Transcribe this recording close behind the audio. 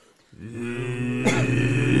Weird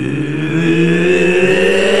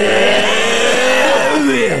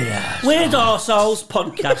Arseholes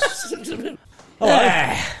podcast.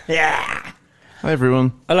 Yeah. Hi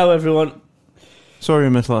everyone. Hello everyone. Sorry I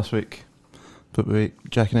missed last week, but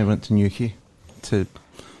Jack and I went to Newquay to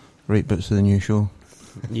write bits of the new show.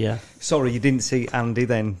 Yeah. Sorry, you didn't see Andy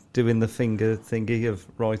then doing the finger thingy of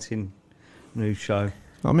writing new show.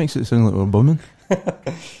 That makes it sound like we're bumming.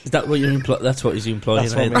 Is that what you're implying? That's what he's implying.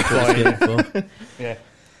 That's what I'm implying. For. Yeah.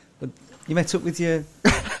 But you met up with your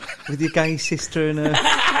gay sister and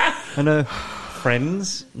her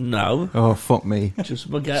friends? No. Oh, fuck me. Just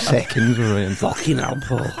my guy. Seconds were right. Fucking hell,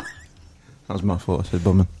 Paul. That was my fault, I said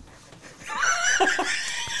bumming.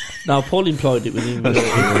 No, Paul implied it with him.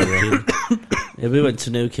 Yeah, we went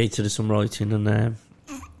to Newquay to do some writing and...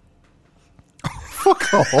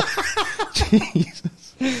 Fuck off. Jesus.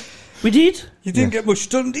 We did? You didn't get much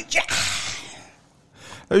done, did you?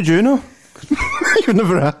 How'd you know? You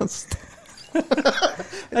never asked. It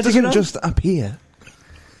you doesn't know? just appear.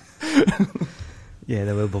 Yeah,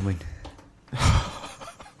 they were bumming. We're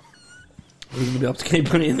going to be able to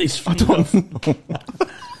keep any of this. I don't know.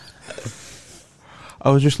 I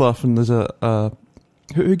was just laughing. There's a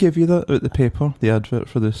who gave you that at the paper? The advert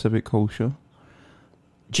for the Civic Hall show?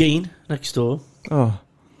 Jean, next door. Oh,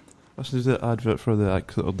 this is the advert for the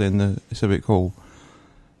acts that are doing the Civic Hall.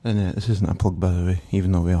 And this isn't a plug, by the way,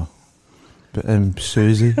 even though we are. But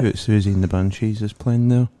Susie, who it's Susie and the Banshees, is playing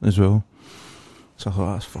there as well. So I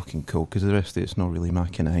thought, that's fucking cool, because the rest of it's not really my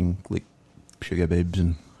kind of thing, like Sugar Babes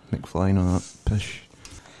and McFly and all that pish.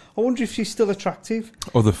 I wonder if she's still attractive.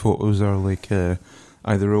 Or the photos are like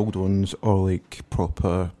either old ones or like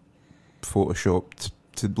proper photoshopped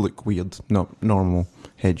to look weird, not normal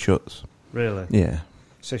headshots. Really? Yeah.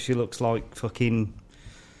 So she looks like fucking...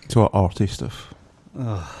 So arty stuff.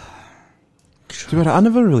 Oh. I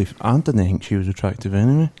didn't think she was attractive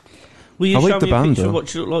anyway. Will you I show like the me a band, picture of though. what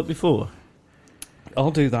she looked like before?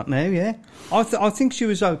 I'll do that now, yeah. I think she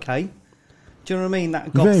was okay. Do you know what I mean?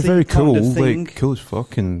 That gothic Very, very cool, kind of thing. like cool as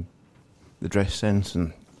fuck, and the dress sense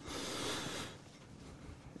and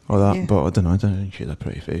all that. Yeah. But I don't think she had a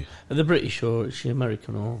pretty face. Are the British or is she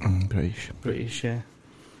American or British. British, yeah.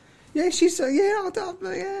 Yeah, she's yeah,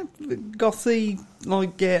 gothy,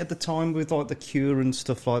 like at the time with like the Cure and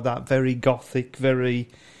stuff like that. Very gothic, very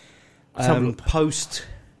post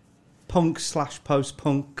punk / post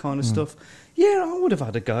punk kind of stuff. Yeah, I would have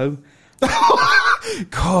had a go.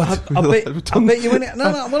 God, I bet you in it.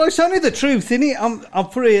 No, well, it's only the truth, innit? I'm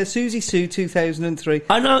for here, Susie Sue, 2003.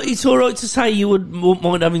 I know it's all right to say you wouldn't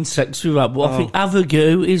mind having sex with her, but I think have a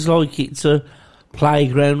go is like it's a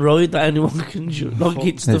playground ride that anyone can do. Like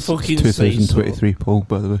it's the fucking 2023 Paul,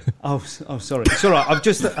 by the way. Oh, sorry. It's all right.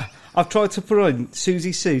 I've tried to put on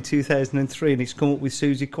Susie Sue 2003 and it's come up with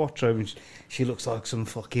Susie Quattro and she looks like some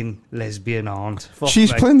fucking lesbian aunt. Fuck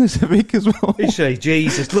She's me. playing the Civic as well. Is she?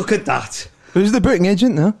 Jesus, look at that. Who's the booking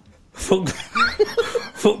agent now? Fuck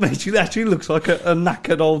me, she actually looks like a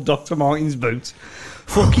knackered old Dr. Martens boot.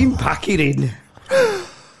 Fucking pack it in.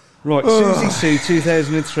 Right, Susie Sue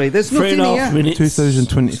 2003. There's nothing 3.5 here. minutes.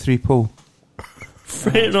 2023 Paul.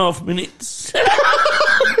 3.5 minutes.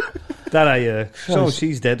 That I hear. So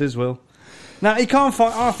she's dead as well. Now you can't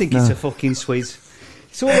find. I think it's a fucking swizz.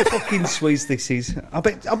 It's all a fucking swizz. This is. I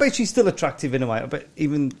bet she's still attractive in a way. I bet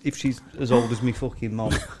even if she's as old as me fucking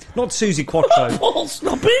mom. Not Susie Quattro. Paul,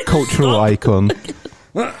 stop it. Cultural icon.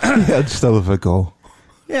 Yeah, I'd still have a go.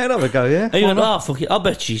 Yeah, there we go. Yeah. Are you like, fuck it. I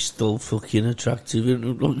bet she's still fucking attractive.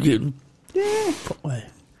 Yeah. Fuck way.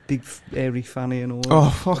 Big airy fanny and all. Oh,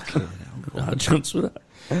 fuck. No chance with that.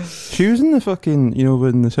 She was in the fucking,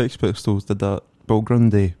 when the Sex Pistols did that Bill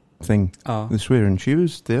Grundy thing, the swearing, she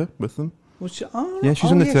was there with them. Was she? Oh, Yeah, she's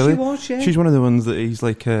on the telly. She was, yeah. She's one of the ones that he's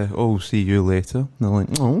like, see you later. And they're like,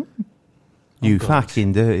 you God.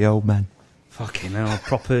 fucking dirty old man. Fucking hell,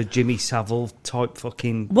 proper Jimmy Savile type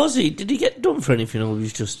fucking... Was he? Did he get done for anything, or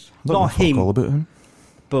was he just... Not him. All about him.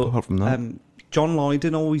 But apart from that. John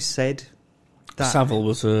Lydon always said that... Savile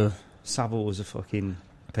was a fucking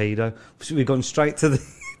pedo. So we've gone straight to the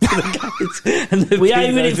guys. And the we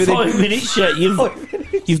ain't even pedos in with 5 minutes yet.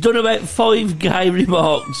 You've done about 5 gay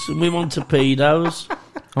remarks, and we want to pedos.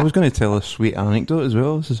 I was going to tell a sweet anecdote as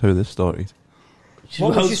well. This is how this started.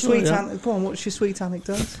 What was your sweet anecdote? Go on, what's your sweet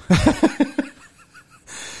anecdote?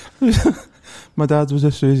 My dad was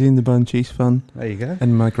a Susie and the Banshees fan. There you go.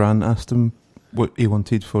 And my gran asked him what he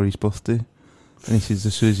wanted for his birthday. And he says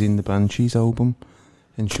the Susie and the Banshees album.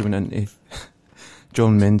 And she went into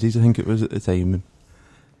John Menzies, I think it was at the time.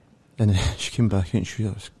 And she came back and she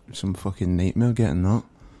was some fucking nightmare getting that.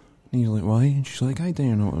 And he was like, why? And she's like, I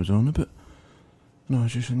don't know what I was on about. No, I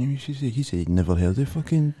just knew he said he'd never heard of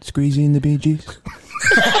fucking Squeezy and the Bee Gees.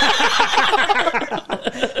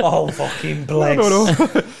 Oh, fucking bless. I don't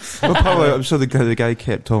know. Well, apparently, I'm sure the guy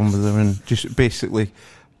kept on with her and just basically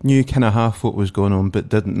knew kind of half what was going on, but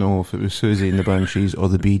didn't know if it was Susie and the Banshees or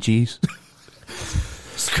the Bee Gees.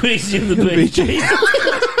 Squeezy and the Bee Gees.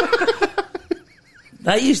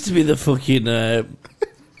 That used to be the fucking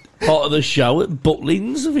part of the show at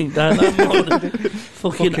Butlins, I think, down that morning.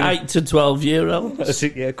 fucking 8 to 12-year-olds. That's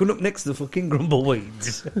it, yeah. Coming up next to the fucking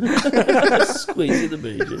Grumbleweeds. Squeezy the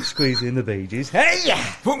Bee Gees. Squeezy and the Bee Gees. Hey!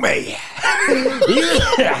 Fuck me!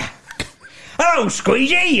 Hello,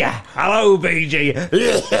 Squeezy! Hello, Bee Gee!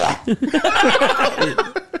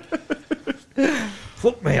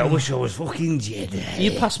 Fuck me, I wish I was fucking dead.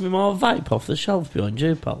 You passed me my vape off the shelf behind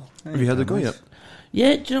you, pal. Have you had a go yet?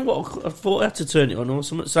 Yeah, do you know what? I thought I had to turn it on or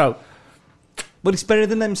something. So, But it's better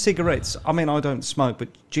than them cigarettes. I mean, I don't smoke, but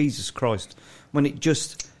Jesus Christ. When it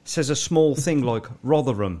just says a small thing like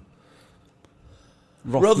Rotherham.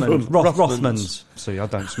 Rothmans. See, I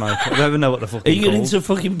don't smoke. I don't even know what the fucking are you getting into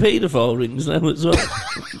fucking paedophile rings now as well?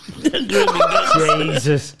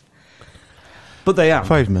 Jesus. But they are.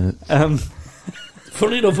 5 minutes.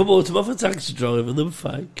 Funny enough, I bought him off a taxi driver than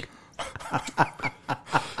fake.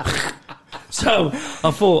 So,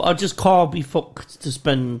 I thought, I just can't be fucked to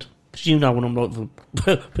spend... Because you know what I'm like for...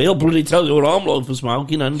 He'll bloody tell you what I'm like for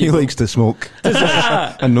smoking, and He likes to smoke.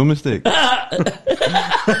 And no mistake.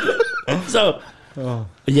 So,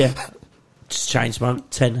 yeah, just chain smoke,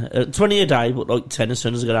 10, 20 a day, but like 10 as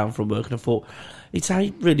soon as I get down from work. And I thought, it's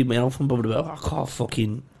ain't really me off. I'm bothered about, I can't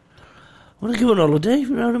fucking... I want to go on holiday, you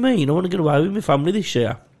know what I mean? I want to get away with my family this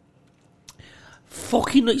year.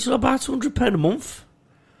 Fucking, it's about £200 a month.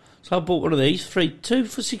 So I bought one of these, 2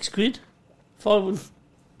 for £6. 500.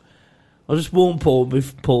 I just warned Paul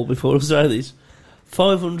before I say this.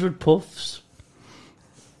 500 puffs.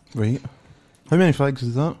 Right. How many fags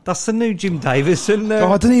is that? That's the new Jim Davison.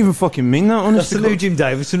 Oh, I didn't even fucking mean that, That's honestly. the new Jim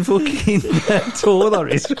Davison fucking tour, that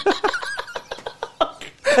is.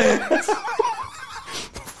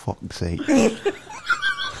 Fuck's sake.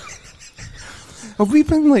 Have we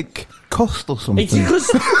been, like, cussed or something? It's because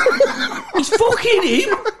he's fucking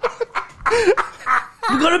him.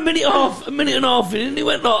 We got a minute and a half in, and he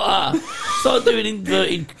went like that. Started doing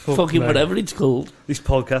inverted fucking me. whatever it's called. This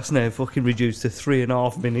podcast now fucking reduced to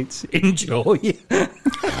 3.5 minutes. Enjoy. You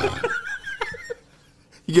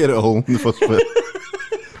get it all in the first bit.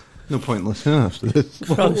 No point listening after this.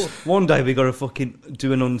 One day we got to fucking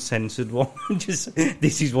do an uncensored one. Just,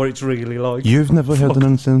 this is what it's really like. You've never heard an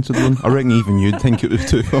uncensored one? I reckon even you'd think it was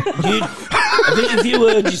too long. I think if you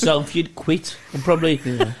heard yourself, you'd quit and probably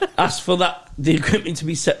ask for the equipment to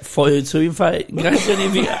be set fire to, in fact, in case any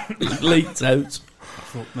of it leaked out.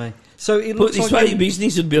 Fuck me. So it But looks this like way, your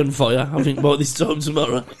business would be on fire, I think, by this time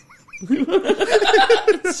tomorrow.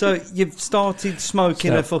 So you've started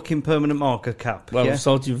smoking a fucking permanent marker cap, Well, yeah? I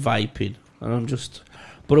started vaping, and I'm just...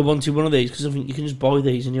 But I wanted one of these, because I think you can just buy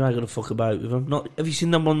these and you ain't got to fuck about with them. Have you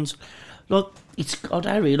seen them ones? Like, I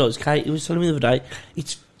don't realise, Kate was telling me the other day,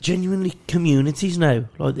 it's genuinely communities now,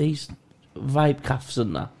 like these vape calves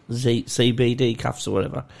and that, CBD calves or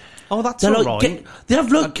whatever. Oh, that's They're all like, right. they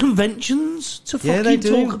have like conventions to Yeah, they fucking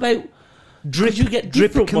do. talk about... Drip, you get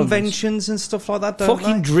drip different ones. conventions and stuff like that, don't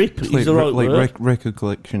Fucking they? drip is Like, the right like word. record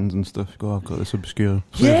collections and stuff. Go, I've got this obscure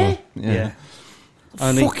Yeah. flavour. Yeah.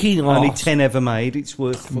 Fucking only arse. 10 ever made. It's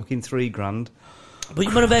worth fucking $3,000. But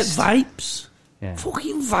you're about vapes. Yeah.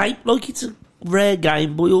 Fucking vape like it's a rare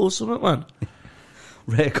Game Boy or something, man.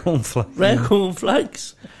 Rare cornflakes. Rare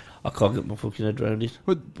cornflakes. I can't get my fucking head around it.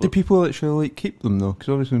 But do people actually like keep them though? Because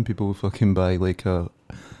obviously when people fucking buy like an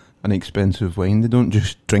expensive wine, they don't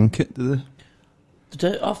just drink it, do they?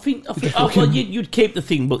 I think well, you'd keep the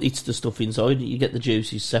thing, but it's the stuff inside. You get the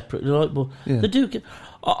juices separately, right? But Yeah. they do get...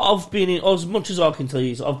 I've been in, as much as I can tell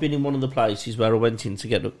you, I've been in one of the places where I went in to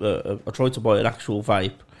get I tried to buy an actual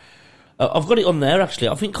vape. I've got it on there, actually.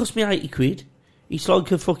 I think it cost me £80. It's like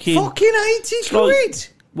a fucking... Fucking 80 quid! Like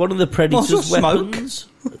one of the Predator's Might as well smoke. weapons.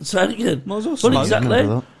 Say it again. Might as well Well, smoke. exactly.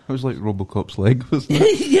 Remember that? It was like Robocop's leg, wasn't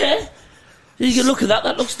it? Yeah. You can look at that.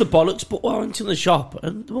 That looks the bollocks. But I went in the shop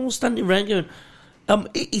and they're all standing around going...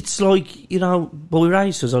 it's like, you know, boy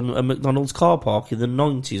racers on a McDonald's car park in the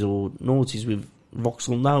 90s or noughties with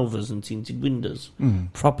Vauxhall Novas and tinted windows.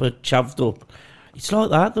 Proper chavved up. It's like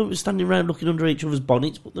that. They were standing around looking under each other's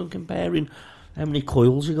bonnets, but they're comparing how many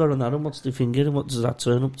coils you got on that and what's the finger and what does that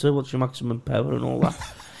turn up to, what's your maximum power and all that.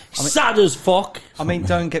 Sad as fuck. I mean,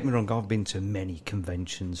 don't get me wrong, I've been to many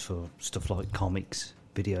conventions for stuff like comics,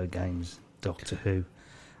 video games, Doctor Who,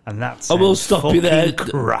 and that's I will stop you there.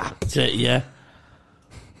 crap. Yeah.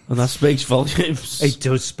 And that speaks volumes. It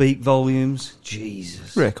does speak volumes.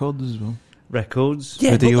 Jesus. Records as well. Records.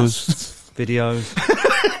 Yeah, but Videos.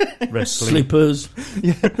 Wrestling. Slippers.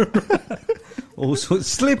 All sorts of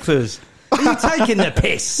slippers. Are you taking the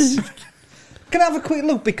piss? Can I have a quick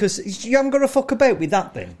look? Because you haven't got to fuck about with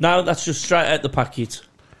that then. No, that's just straight out the packet.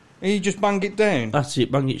 And you just bang it down. That's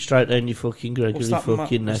it, bang it straight down your fucking Gregory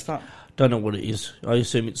fucking neck. What's that? Don't know what it is. I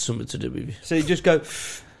assume it's something to do with you. So you just go,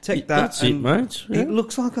 take that. That's it, mate. Yeah. It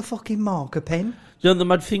looks like a fucking marker pen. You know, the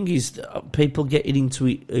mad thing is, people getting into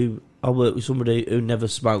it who... I work with somebody who never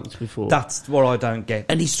smoked before. That's what I don't get.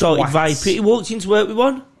 And he started vaping. He walked into work with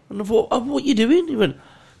one. And I thought, what are you doing? He went,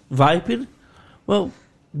 vaping? Well,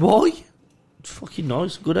 why? It's fucking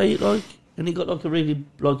nice. Good at it, like. And he got like a really,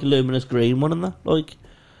 like a luminous green one and that. Like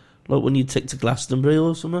when you take to Glastonbury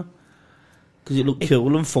or something. Because it looked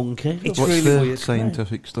cool and funky. It's What's really the weird.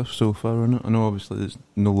 scientific stuff so far on it? I know obviously there's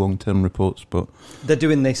no long-term reports, but... They're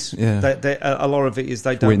doing this. Yeah. A lot of it is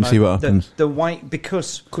they don't wait and know. see what happens. The way...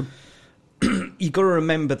 Because... you got to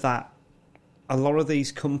remember that a lot of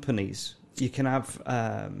these companies, you can have,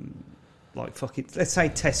 like fucking, let's say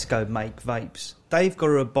Tesco make vapes. They've got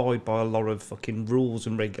to abide by a lot of fucking rules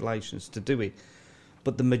and regulations to do it.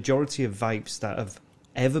 But the majority of vapes that have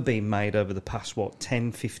ever been made over the past,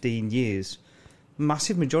 10, 15 years,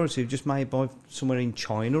 massive majority are just made by somewhere in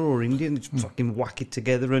China or India and just fucking whack it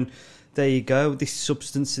together and there you go, this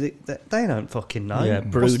substance, they don't fucking know. Yeah,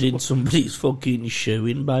 brewed in somebody's fucking shoe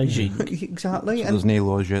in Beijing. Exactly. So there's no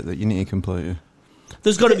laws yet that you need to comply to.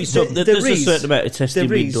 There's got to be some. There's a certain amount of testing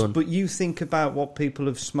being done. But you think about what people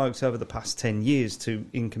have smoked over the past 10 years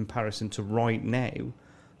in comparison to right now.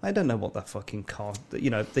 I don't know what that fucking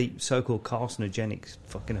the so-called carcinogenic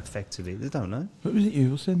fucking effects of it. They don't know. What was it you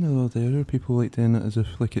were saying the other day? Are people like doing it as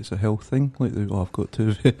if like it's a health thing? Like, I've got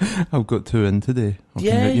two in today.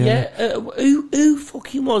 Yeah. Who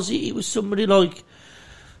fucking was it? It was somebody like,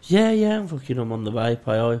 I'm on the vape.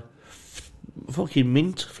 I fucking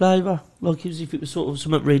mint flavour, like as if it was sort of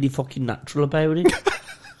something really fucking natural about it. Do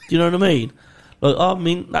you know what I mean? Like,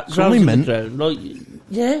 mint, that grows in the ground. Like,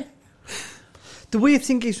 yeah. The weird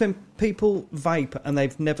thing is when people vape and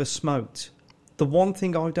they've never smoked, the one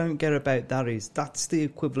thing I don't get about that is that's the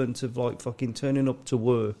equivalent of like fucking turning up to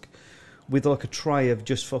work with like a tray of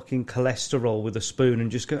just fucking cholesterol with a spoon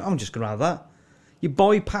and just go, I'm just going to have that. You're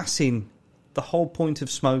bypassing the whole point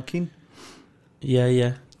of smoking. Yeah.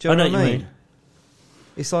 Do you know what I mean?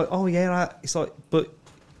 It's like, but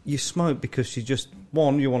you smoke because you just,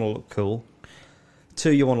 one, you want to look cool,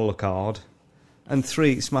 two, you want to look hard, and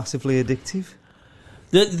three, it's massively addictive.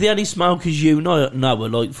 The only smokers you know are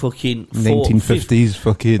like fucking 1950s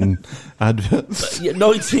fucking adverts.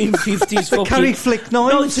 1950s fucking... Carrie Flick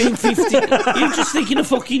Knife. 1950... You're just thinking of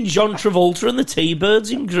fucking John Travolta and the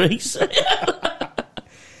T-Birds in Greece.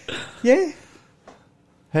 Yeah.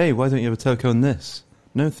 Hey, why don't you have a take on this?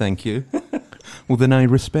 No, thank you. Well, then I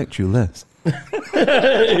respect you less.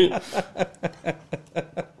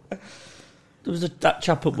 There was that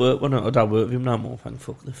chap at work when I don't work with him no more. Thank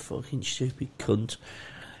fuck, the fucking stupid cunt.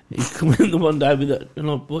 He come in the one day with it, and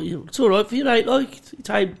like, but it's all right for you, mate. Like, it's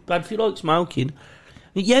ain't bad for you, like smoking.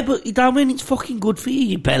 And, yeah, but you don't mean it's fucking good for you,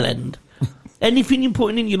 you bellend. Anything you're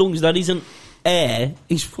putting in your lungs that isn't air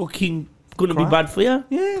is fucking going to be bad for you.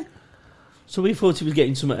 Yeah. So we thought he was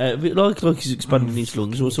getting something out of it, like he's expanding his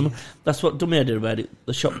lungs or something. That's what done me idea about it.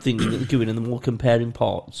 The shop thing that they're doing, and then we're comparing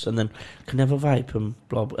parts, and then can never vape and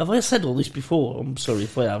blah blah. Have I said all this before? I'm sorry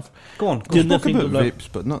if I have. Go on. Talk about vapes,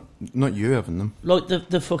 but not you having them. Like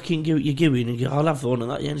the fucking you're giving, and you go, I'll have one of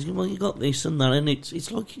that. Yeah, and he's going, well, you got this and that, and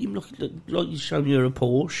it's like you look like you're showing you a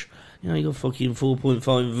Porsche. You know, you got fucking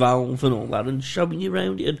 4.5 valve and all that, and showing you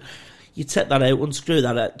around it. And you take that out, unscrew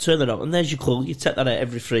that out, turn that up, and there's your coil. You take that out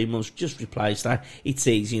every 3 months, just replace that. It's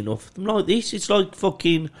easy enough. I'm like this. It's like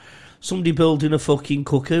fucking somebody building a fucking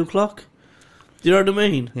cuckoo clock. Do you know what I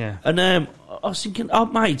mean? Yeah. And I was thinking, oh,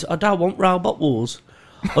 mate, I don't want Robot Wars.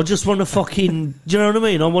 I just want to fucking... Do you know what I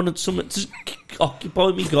mean? I wanted something to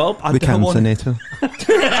occupy me gob. The Cancinator.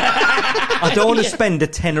 I don't want to spend a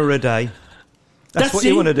tenner a day. That's what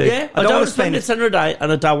you want to do. Yeah, I don't want to spend a tenner a day,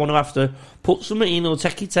 and I don't want to have to put something in or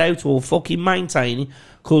take it out or fucking maintain it,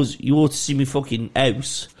 because you ought to see me fucking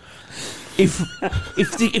house.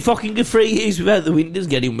 If I can go 3 years without the windows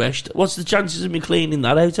getting washed, what's the chances of me cleaning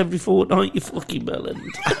that out every fortnight, you fucking bellend?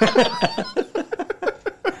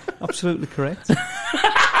 Absolutely correct.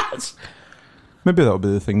 Maybe that'll be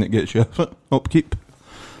the thing that gets you upkeep.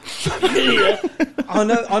 Yeah.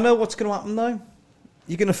 I know what's going to happen though.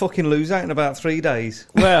 You're going to fucking lose out in about 3 days.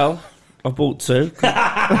 Well, I've bought 2.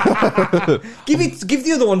 Give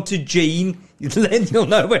the other one to Jean. Then you'll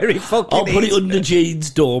know where he fucking I'll put it is. under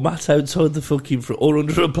Jean's doormat outside the fucking front, or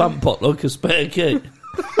under a plant pot like a spare key.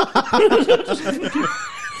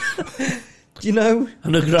 Do you know?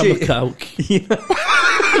 And a gram of coke.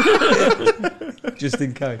 Just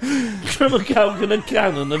in case. Gram of coke and a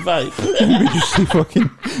can and a vape. We just see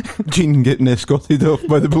fucking Jean getting escorted off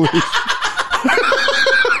by the police.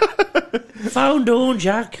 Found on,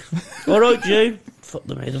 Jack. All right, June. Fuck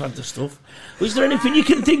them, they've had the stuff. Was there anything you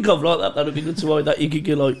can think of like that that'd be good to hide that you could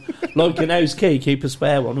get like an house key, keep a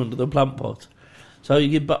spare one under the plant pot? So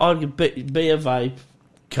you could, I'd get beer, vape,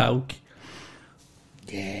 coke.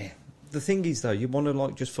 Yeah. The thing is, though, you want to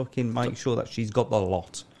like just fucking make sure that she's got the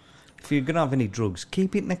lot. If you're going to have any drugs,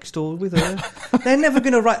 keep it next door with her. They're never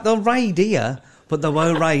going to they'll raid here, but they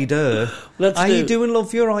won't raid her. How you doing,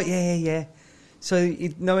 love? You're right, yeah. So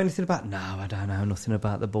you know anything about... No, I don't know nothing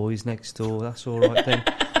about the boys next door. That's all right then.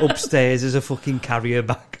 Upstairs there's a fucking carrier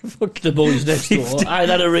bag. The boys next door. I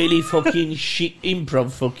had a really fucking shit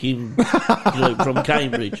improv fucking bloke from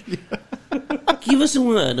Cambridge. Give us a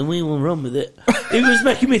word and we will run with it. It was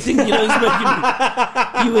making me think, he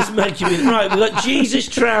was making me... Right, we've got Jesus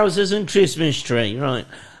trousers and Christmas tree, right.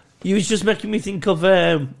 He was just making me think of...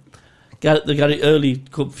 they got it early,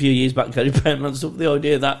 a few years back, Gary Penn and stuff, the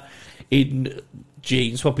idea that in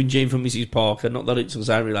Jean, swapping Jean for Mrs. Parker, not that it's the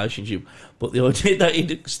same relationship, but the idea that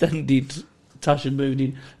he'd extended, Tash had moved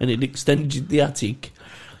in, and he'd extended the attic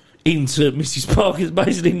into Mrs. Parker's,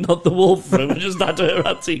 basically not the wolf room, just had her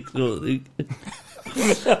attic sort of thing.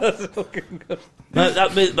 That's fucking good.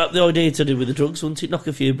 That the idea to do with the drugs, wouldn't it? Knock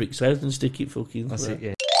a few bricks out and stick it fucking... That's it,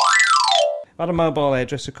 yeah. I had a mobile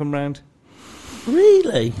hairdresser come round.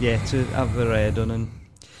 Really? Yeah, to have their hair done and...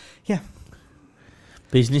 Yeah.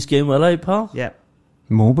 Business going well, eh, pal? Yeah.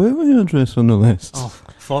 Mobile hairdresser on the list. Oh,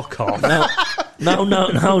 fuck off.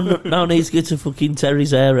 No needs to get to fucking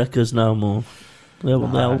Terry's hair wreckers no more. They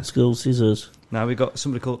want the old school scissors. Now we got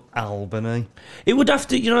somebody called Albany. It would have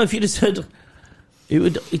to, if you'd have said...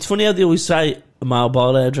 It's funny how they always say a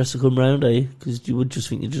mobile hairdresser come round, eh? Because you would just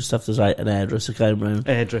think you just have to say an hairdresser came round.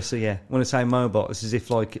 Hairdresser, yeah. When I say mobile, it's as if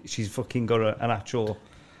like she's fucking got an actual...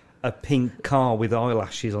 a pink car with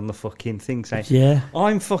eyelashes on the fucking thing saying, yeah,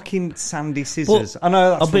 I'm fucking Sandy Scissors. I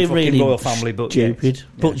know that's I'll from be fucking really Royal Family, but stupid. Yeah.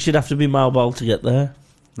 But she'd have to be mobile to get there.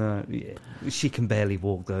 No, yeah. She can barely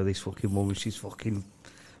walk though, this fucking woman. She's fucking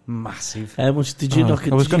massive. How much did you knock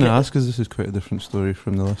it? I was going to ask, because this is quite a different story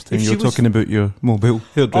from the last time. If You were talking about your mobile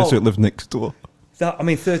hairdresser that lived next door.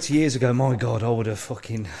 30 years ago, my God, I would have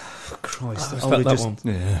fucking... Christ.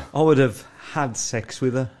 I would have had sex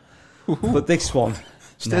with her. But this one...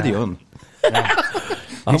 Steady on.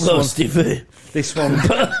 I'm not stiffy. This one...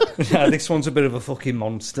 this one's a bit of a fucking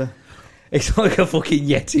monster. It's like a fucking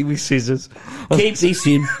Yeti with scissors. Keep this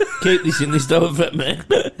in. This don't affect me.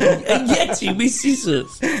 A Yeti with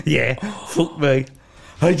scissors. Yeah. Fuck me.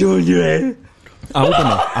 How doing your hair?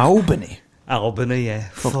 Albany, yeah.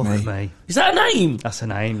 Fuck me. Is that a name? That's a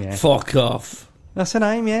name, yeah. Fuck off. That's a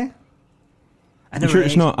name, yeah. You sure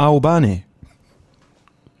it's not Albany?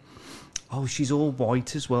 Oh, she's all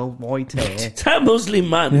white as well. White hair. It's a Muslim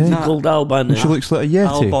man called Albany. She looks like a Yeti.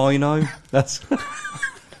 Albino. That's...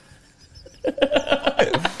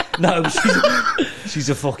 No, she's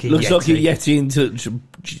a fucking looks Yeti. like a Yeti into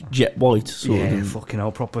jet white sort of. Yeah, fucking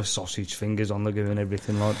old proper sausage fingers on the go and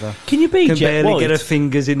everything like that. Can you be Can jet barely white? get her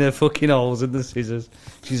fingers in her fucking holes and the scissors.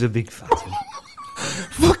 She's a big fatty.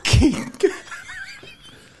 Fucking...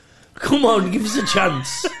 Come on, give us a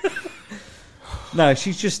chance. No,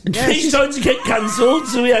 she's just... Yeah, He's trying to get cancelled,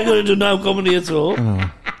 so we ain't going to do no comedy at all.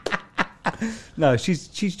 No, she's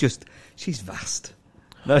vast.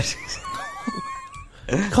 No, she's...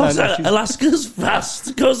 Because Alaska's fast.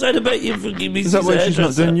 Because I'd bet you forgive me. Is that why she's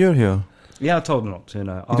not doing your hair? Yeah, I told her not to.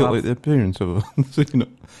 No, You don't like the appearance of her. So,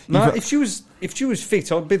 no. If she was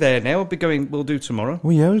fit, I'd be there now. I'd be going. We'll do tomorrow.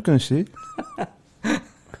 Well, yeah, I was going to say.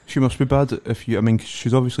 She must be bad if you. I mean,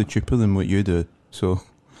 she's obviously cheaper than what you do. So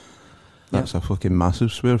that's a fucking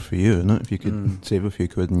massive swear for you, isn't it? If you could save a few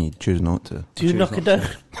quid and you choose not to. Do you knock it down?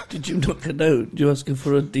 Did you knock it down? Do you ask her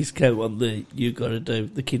for a discount on the you got to do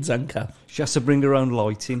the kids' ANCAP? She has to bring her own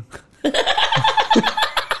lighting.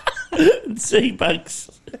 And sea bags.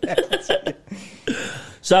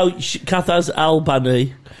 So Kath has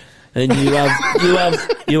Albany, and you have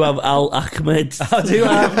Al Ahmed. I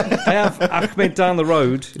have Ahmed down the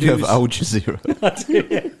road. You have Al Jazeera.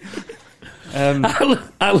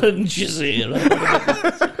 Alan Jazeera.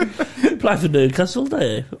 Play for Newcastle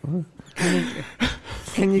there.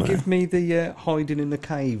 Can you give me the hiding in the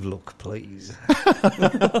cave look, please?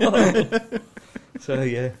 So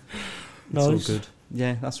yeah. It's all Nice. good.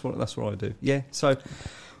 Yeah, that's what I do. Yeah, so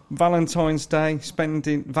Valentine's night,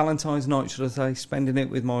 should I say, spending it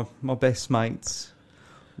with my best mates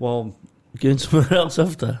while Going somewhere else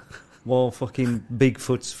after. fucking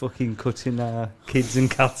Bigfoot's fucking cutting kids and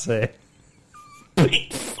cats hair.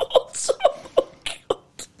 Bigfoot. Oh, God.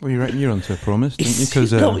 Well, you reckon you're onto a promise, didn't you? Is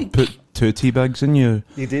Because it like- put 2 tea bags in your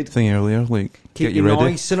You did. thing earlier, like, Keep get you me ready.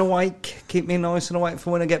 nice and awake. Keep me nice and awake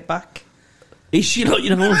for when I get back. Is she not?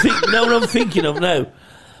 You know what I'm thinking of now?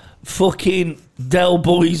 Fucking Del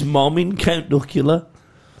Boy's mom in Count Duckula.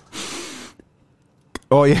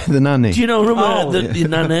 Oh, yeah, the nanny. Do you know Oh, the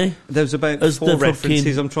nanny? There's about As 4 the references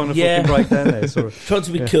fucking- I'm trying to Yeah. fucking break down there. Sorry. Trying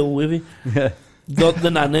to be cool with it. Yeah. Got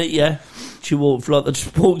the nanny, yeah. She walked like that,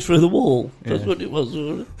 just walked through the wall. That's Yeah. what it was,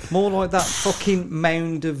 wasn't it? More like that fucking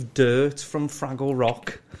mound of dirt from Fraggle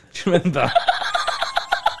Rock. Do you remember?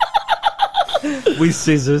 With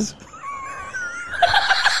scissors.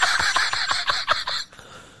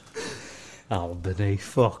 Albany,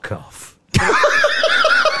 fuck off.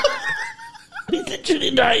 He's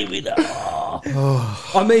literally naming it.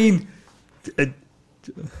 Oh. I mean,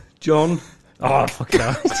 John. Oh, fuck it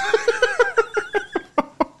out.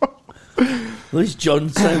 Well, this John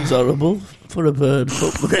sounds horrible for a bird.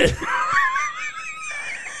 Fuck me.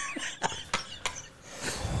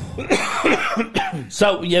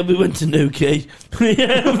 So, yeah, we went to Newquay.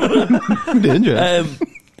 Did you?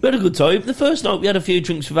 We had a good time. The first night we had a few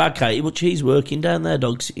drinks with our Katie, but she's working down there,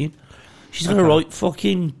 dog sitting. She's got a right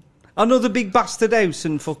fucking... Another big bastard house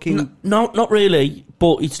and fucking... No, not really,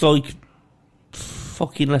 but it's like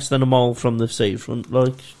fucking less than a mile from the seafront,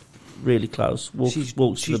 like really close. Walks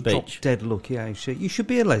to the drop beach. dead lucky, ain't she? You should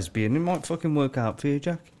be a lesbian. It might fucking work out for you,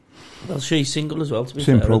 Jack. Well, she's single as well, to be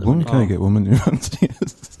Same fair. problem. You Oh. can't get women who fancy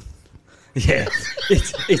it. Yeah,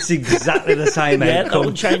 it's exactly the same Yeah, that outcome.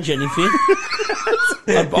 wouldn't change anything.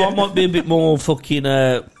 I might be a bit more fucking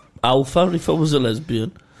alpha if I was a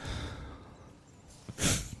lesbian.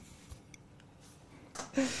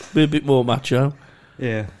 Be a bit more macho.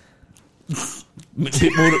 Yeah. Bit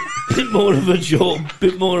more of a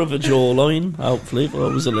jawline. Hopefully, if I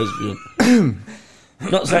was a lesbian.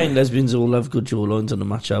 Not saying lesbians all have good jawlines and a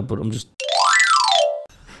macho, but I'm just.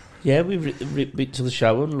 Yeah, we ripped bit to the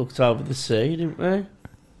shower and looked over the sea, didn't we?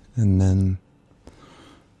 And then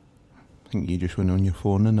I think you just went on your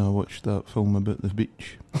phone and I watched that film about the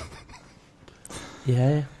beach.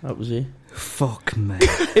 Yeah, that was it. Fuck me.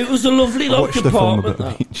 It was a lovely I like watched the film apartment. about the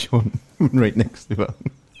That. beach one right next to it.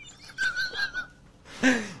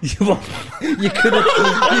 You could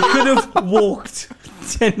have walked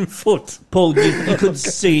 10 foot. Paul, you could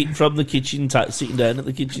see it from the kitchen sitting down at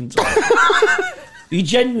the kitchen table. You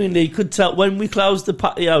genuinely could tell when we closed the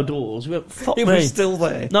patio doors. We went, fuck It me. was still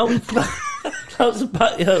there. No, we closed the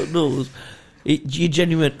patio doors. You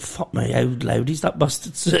genuinely went, fuck me, how loud is that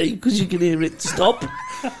bastard sea? Because you can hear it stop.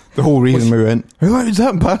 The whole reason we went, how loud is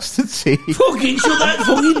that bastard say? Fucking shut that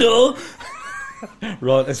fucking door.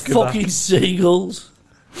 Right, let's go Fucking seagulls.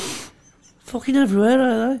 Fucking everywhere,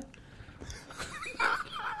 are they?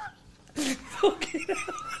 Fucking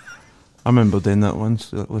I remember doing that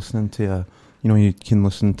once, listening to, you can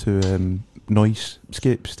listen to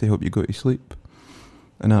noise-scapes to help you go to sleep.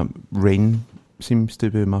 And that rain seems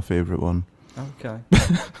to be my favourite one. Okay.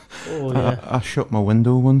 Oh, yeah. I shut my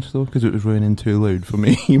window once, though, because it was raining too loud for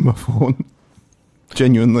me on my phone.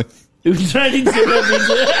 Genuinely. It was raining to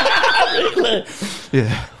really?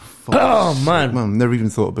 Yeah. Oh, man. Man, never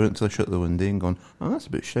even thought about it until I shut the window and gone, oh, that's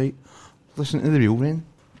a bit shite. Listen to the real rain.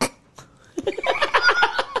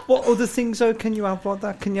 What other things, though, can you have like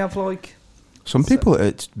that? Can you have, like... Some people,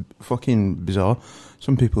 it's fucking bizarre.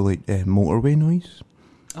 Some people like motorway noise.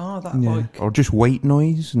 Oh, that, Yeah. like... Or just white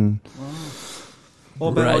noise and... What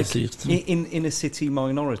about, like, Racist. in inner city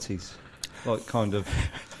minorities? Like, kind of...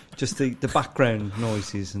 Just the background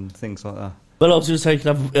noises and things like that. Well, I was going to say,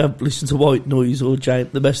 can I've listened to White Noise or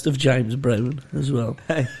the best of James Brown as well.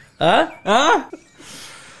 Hey. Huh?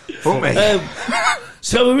 Fuck me.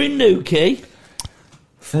 So we're in Newquay.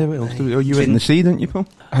 What else do we, you went in the sea, didn't you, Paul?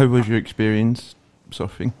 How was your experience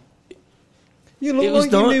surfing? You look It was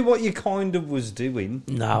like you not- knew what you kind of was doing.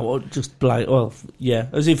 No, just blag. Well, yeah,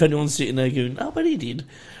 as if anyone's sitting there going, "Oh, but he did."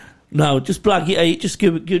 No, just blag it out. Just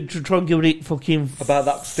give it, try and give it fucking. About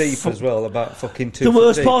that deep as well, about fucking 2 The foot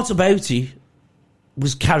worst deep. part about it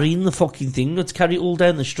was carrying the fucking thing. Let's carry it all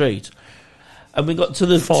down the street, and we got to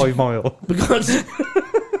the 5 mile. We got to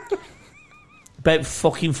about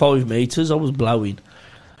fucking 5 metres. I was blowing.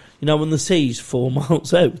 You know, when the sea's 4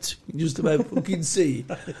 miles out, you just about fucking see.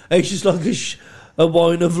 It's just like a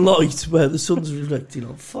wine of light where the sun's reflecting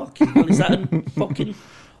on. Fucking hell, is that a fucking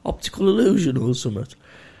optical illusion or something?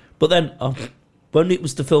 But then, when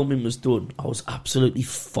the filming was done, I was absolutely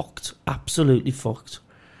fucked. Absolutely fucked.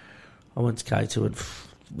 I went to Kato and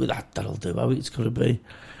with that'll do. How it's going to be.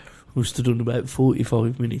 We've still done about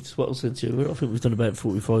 45 minutes. What I said to you, I think we've done about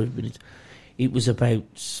 45 minutes. It was about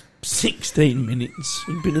 16 minutes.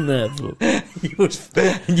 We've been in there for.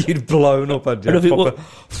 You'd blown up, had you? And I think, well,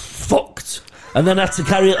 fucked. And then I had to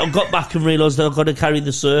carry it. I got back and realised that I've got to carry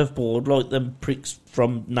the surfboard, like them pricks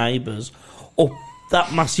from Neighbours, up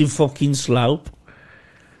that massive fucking slope.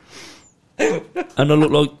 And I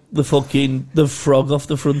look like the frog off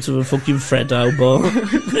the front of a fucking Freddo bar.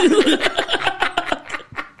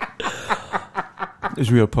 It was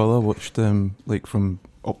real, Paul. I watched like from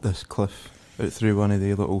up this cliff out through one of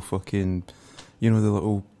the little fucking, the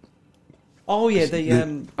little. Oh yeah,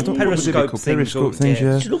 the periscope things.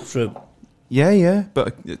 Yeah. Did you look through? Yeah,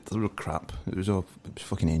 but it's real crap. It was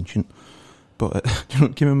fucking ancient. But do you know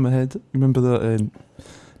what came in my head? Remember that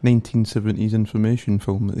 1970s information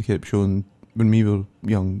film that they kept showing when we were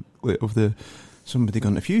young, like, of somebody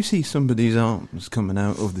going, if you see somebody's arms coming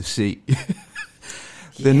out of the sea,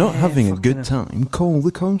 they're not having a good time, call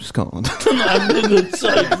the Coast Guard. They're not having a good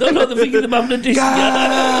time. They're not thinking them having a disco.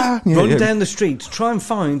 Run down the street, try and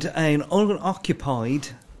find an unoccupied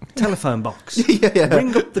telephone box.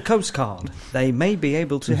 Ring up the Coast Guard. They may be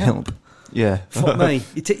able to help. Yeah. Fuck me.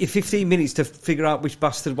 It took you 15 minutes to figure out which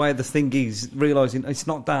bastard where the thing is, realising it's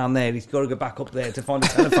not down there, he's got to go back up there to find a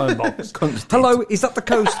telephone box. Hello, is that the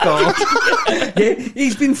Coast Guard? Yeah,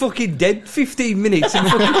 he's been fucking dead 15 minutes and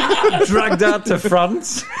fucking dragged out to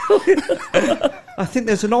France. I think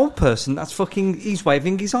there's an old person that's he's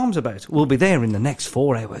waving his arms about. We'll be there in the next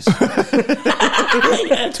 4 hours. To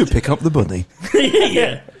pick up the body.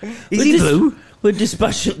 Yeah. Is he blue? We're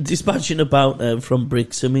dispatching about from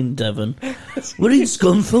Brixham in Devon. We're in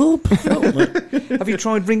Scunthorpe. Have you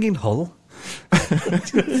tried ringing Hull?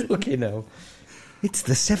 Fucking hell. It's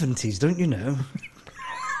the 70s, don't you know?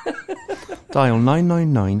 Dial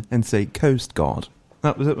 999 and say Coast Guard.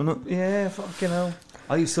 That was it, wasn't it? Yeah, fucking hell.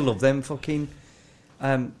 I used to love them fucking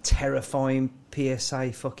terrifying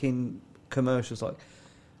PSA fucking commercials like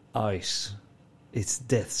ice. It's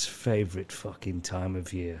death's favourite fucking time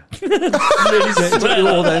of year. Do you know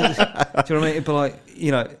what I mean? It'd be like,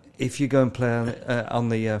 if you go and play on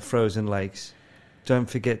the frozen lakes, don't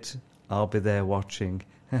forget, I'll be there watching.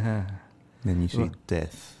 Then you see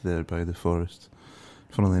death there by the forest.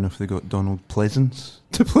 Funnily enough, they got Donald Pleasance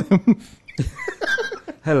to play him.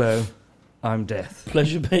 Hello, I'm Death.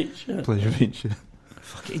 Pleasure Beach. Yeah. Pleasure Beach, yeah.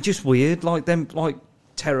 Fuck, it's just weird, like them, like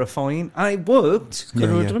terrifying, and it worked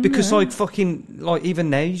because even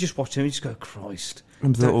now you just watch them, you just go, Christ.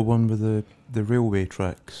 Remember the little one with the railway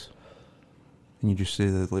tracks, and you just say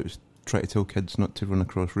that it was try to tell kids not to run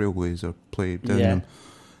across railways or play down them,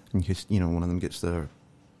 and one of them gets their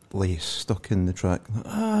lace stuck in the track,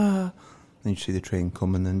 then you see the train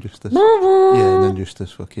come, and then just this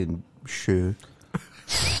this fucking shoe.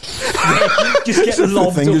 Just get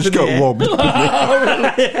lobbed thing up just got lobbed.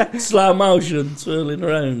 Slow motion, swirling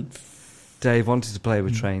around. Dave wanted to play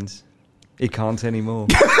with trains. He can't anymore.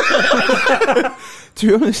 To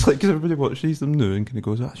be honest, because everybody watches them new and kind of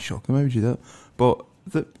goes, that's shocking, why would you do that? But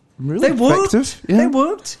they worked. Effective. Yeah. They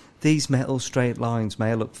worked. These metal straight lines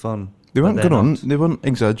may look fun. They weren't good on. They weren't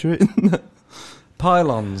exaggerating.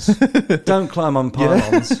 Pylons. Don't climb on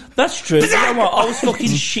pylons. Yeah. That's true. You know what? I was fucking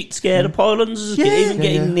shit scared of pylons as a kid, even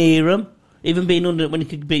getting near them. Even being under when you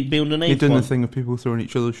could be underneath. You're doing the thing of people throwing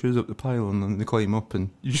each other's shoes up the pylon and they climb up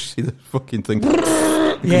and you just see the fucking thing.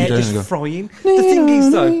 Just frying. The thing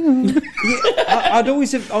is though,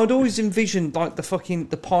 I'd always envisioned like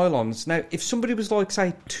the pylons. Now, if somebody was like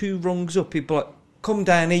say 2 rungs up, he'd be like, "Come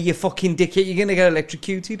down here, you fucking dickhead! You're gonna get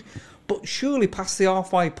electrocuted." But surely past the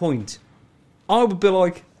halfway point, I would be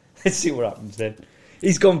like, let's see what happens then.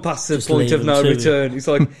 He's gone past the point of no return. He's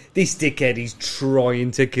like, this dickhead, he's trying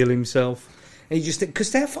to kill himself. And you just think,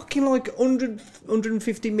 because they're fucking like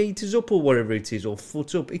 150 metres up or whatever it is, or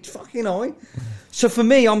foot up. It's fucking high. So for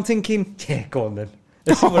me, I'm thinking, yeah, go on then.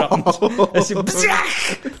 Let's see what happens. Let's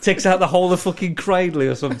see, takes out the whole of fucking Cradley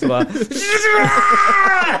or something like that.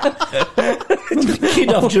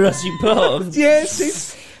 Kid off Jurassic Park.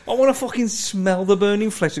 Yes, I want to fucking smell the burning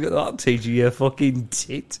flesh and get that TGF fucking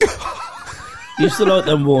tit. Used to like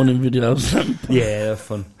them warning videos. Yeah, they're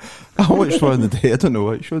fun. I watched one the day. I don't know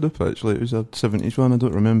why it showed up actually. It was a 70s one. I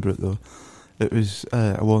don't remember it though. It was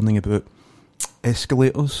a warning about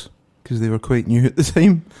escalators because they were quite new at the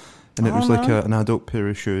time, and it was like an adult pair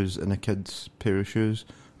of shoes and a kid's pair of shoes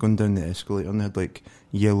going down the escalator, and they had like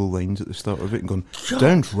yellow lines at the start of it and going,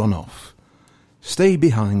 "Don't run off. Stay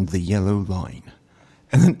behind the yellow line."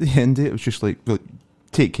 And then at the end of it was just like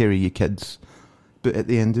take care of your kids. But at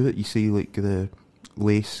the end of it, you see like the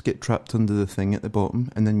lace get trapped under the thing at the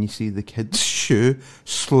bottom, and then you see the kid's shoe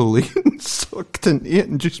slowly sucked into it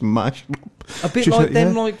and just mashed up. A bit just like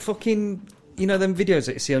them, like fucking, you know, them videos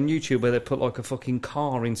that you see on YouTube where they put like a fucking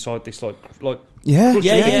car inside this, like a bit like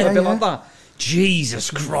that.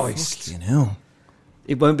 Jesus Christ! You know,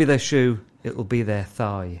 it won't be their shoe; it'll be their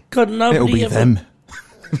thigh. God, it'll be them.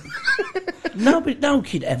 No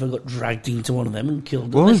kid ever got dragged into one of them and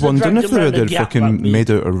killed them. Well, I was wondering if they were fucking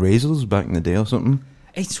made out of razors back in the day or something.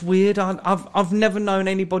 It's weird. I've never known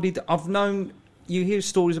anybody. You hear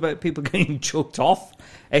stories about people getting chucked off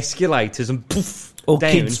escalators and poof, or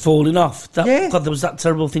down. Kids falling off. God, Yeah. there was that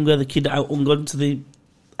terrible thing where the kid hung onto the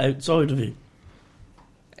outside of it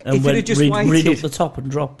and If went just rid waited. up the top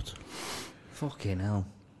and dropped. Fucking hell.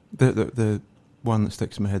 The one that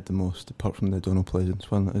sticks in my head the most, apart from the Donald Pleasance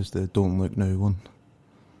one, is the Don't Look Now one.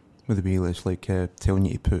 With the wheel, it's like telling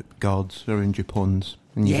you to put guards around your ponds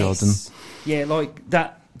in your garden. Yeah, like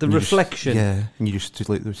that. The reflection. And you just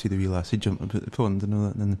like see the wee lassie jump up at the pond and all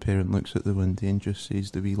that, and then the parent looks at the window and just sees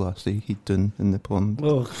the wee lassie he'd done in the pond.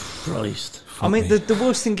 Oh, Christ. I mean, the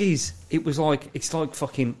worst thing is, it's like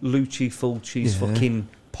fucking Lucci Fulci's fucking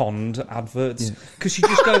pond adverts. Because you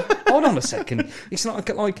just go, hold on a second. It's not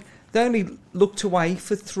like they only looked away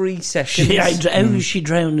for 3 seconds. How was she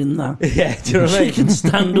drowning that? Yeah, do you know what I mean? She can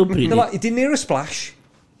stand up in it. Like, you didn't hear a splash,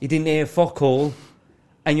 you didn't hear fuck all,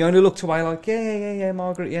 and you only looked away like, yeah,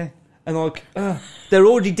 Margaret, yeah. And like, they're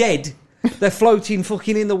already dead. They're floating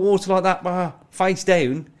fucking in the water like that, face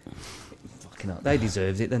down. Fucking hell, they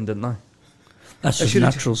deserved it then, didn't they? That's just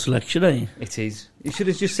natural selection, eh? It is. You should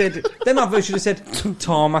have just said, then I should have said,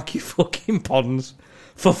 tarmac your fucking ponds,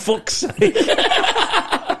 for fuck's sake.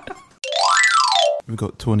 We've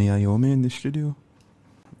got Tony Iommi in the studio.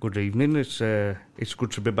 Good evening, it's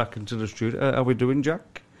good to be back into the studio. How are we doing,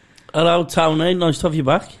 Jack? Hello, Tony. Nice to have you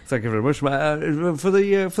back. Thank you very much. For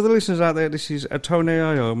the listeners out there, this is Tony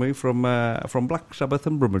Iommi from Black Sabbath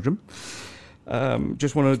and Brummagem.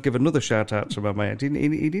 Just want to give another shout out to my mate. He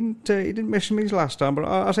didn't mention me last time, but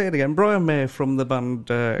I'll say it again. Brian May from the band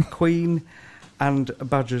Queen and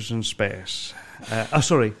Badgers and Space.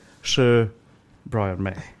 Sir Brian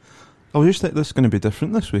May. I just think this is going to be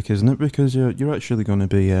different this week, isn't it? Because you're actually going to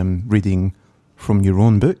be reading from your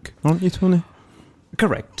own book, aren't you, Tony?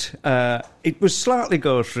 Correct. It was slightly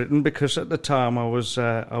ghostwritten because at the time I was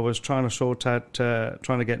trying to sort out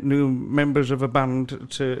trying to get new members of a band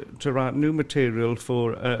to write new material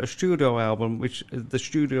for a studio album, which the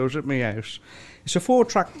studio's at my house. It's a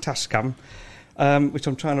 4-track Tascam, which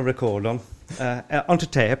I'm trying to record onto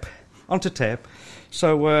tape.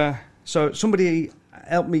 So somebody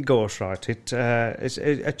helped me ghostwrite it. It's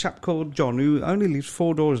a chap called John who only lives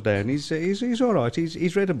 4 doors down. He's all right.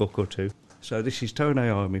 He's read a book or two. So this is Tony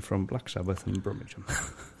Iommi from Black Sabbath and Brummagem.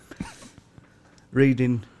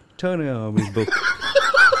 Reading Tony Iommi's book.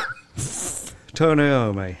 Tony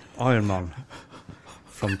Iommi, Iron Man.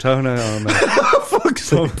 From Tony Iommi.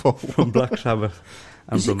 from Black Sabbath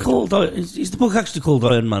and Is Brummagem. it called? Is the book actually called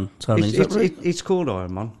Iron Man, Tony? Is that right? It's called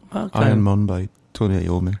Iron Man. Okay. Iron Man by Tony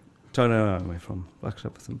Iommi. Tony Iommi from Black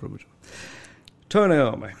Sabbath and Brummagem. Tony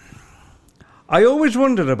Iommi. I always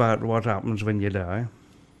wondered about what happens when you die.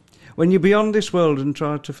 When you're beyond this world and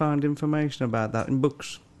try to find information about that in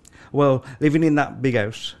books. Well, living in that big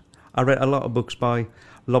house, I read a lot of books by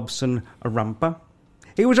Lobson Rampa.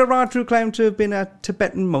 He was a writer who claimed to have been a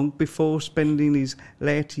Tibetan monk before spending his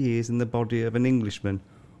later years in the body of an Englishman,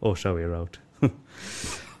 or so he wrote.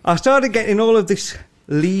 I started getting all of this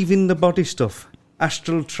leaving the body stuff,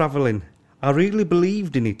 astral travelling. I really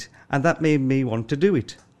believed in it, and that made me want to do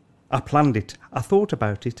it. I planned it, I thought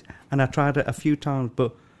about it, and I tried it a few times,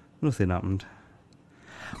 but nothing happened.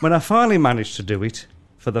 When I finally managed to do it,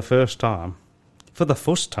 for the first time,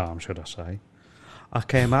 should I say, I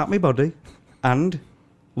came out my body and,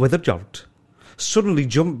 with a jolt, suddenly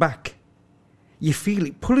jumped back. You feel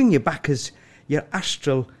it pulling you back as your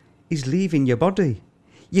astral is leaving your body.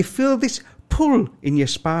 You feel this pull in your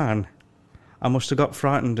spine. I must have got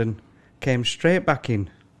frightened and came straight back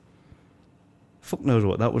in. Fuck knows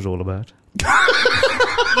what that was all about.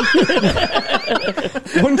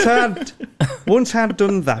 Once I'd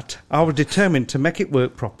done that, I was determined to make it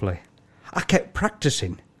work properly. I kept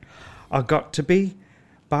practicing. I got to be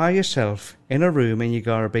by yourself in a room and you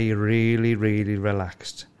got to be really, really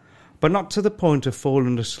relaxed. But not to the point of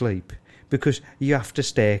falling asleep, because you have to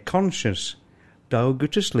stay conscious. Don't go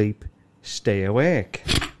to sleep, stay awake.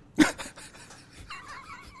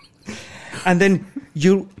 And then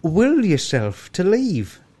you will yourself to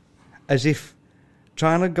leave, as if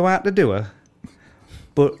trying to go out the door,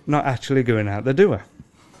 but not actually going out the door.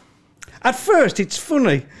 At first, it's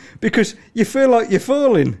funny because you feel like you're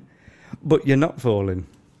falling, but you're not falling.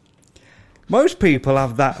 Most people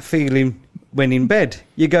have that feeling when in bed.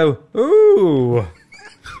 You go, ooh.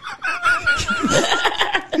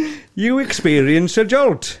 You experience a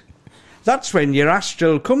jolt. That's when your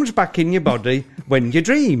astral comes back in your body when you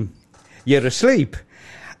dream. You're asleep.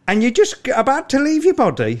 And you're just about to leave your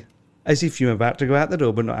body, as if you're about to go out the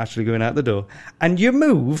door, but not actually going out the door. And you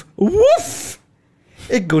move, woof!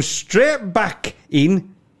 It goes straight back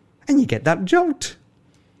in, and you get that jolt.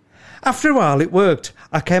 After a while, it worked.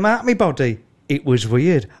 I came out of my body. It was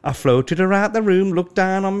weird. I floated around the room, looked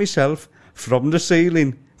down on myself from the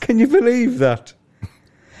ceiling. Can you believe that?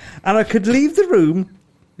 And I could leave the room,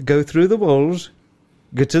 go through the walls,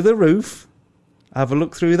 go to the roof, have a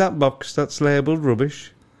look through that box that's labelled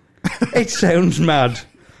rubbish. It sounds mad.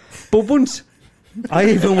 But once, I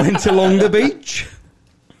even went along the beach.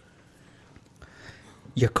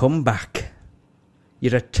 You come back.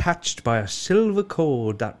 You're attached by a silver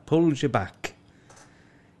cord that pulls you back.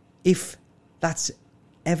 If that's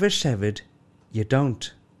ever severed, you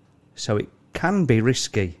don't. So it can be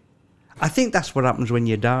risky. I think that's what happens when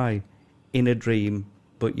you die in a dream,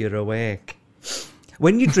 but you're awake.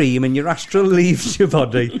 When you dream and your astral leaves your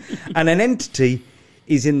body and an entity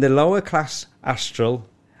is in the lower class astral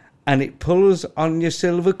and it pulls on your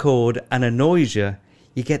silver cord and annoys you,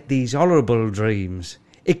 you get these horrible dreams.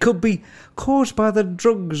 It could be caused by the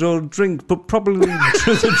drugs or drink, but probably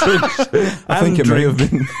the drugs. I think it may have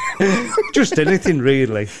been. Just anything,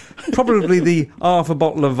 really. Probably the half a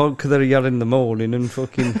bottle of vodka that you had in the morning and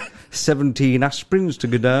fucking 17 aspirins to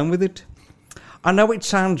go down with it. I know it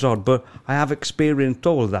sounds odd, but I have experienced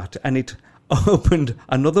all that, and it opened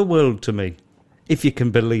another world to me. If you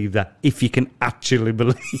can believe that. If you can actually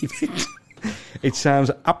believe it. It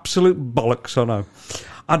sounds absolute bollocks, I know.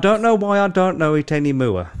 I don't know why I don't know it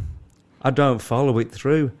anymore. I don't follow it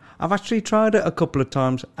through. I've actually tried it a couple of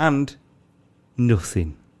times and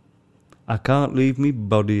nothing. I can't leave me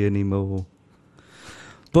body anymore.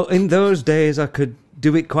 But in those days I could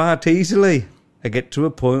do it quite easily. I get to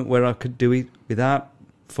a point where I could do it without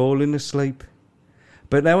falling asleep.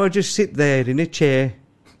 But now I just sit there in a chair,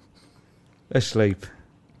 asleep.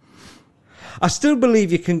 I still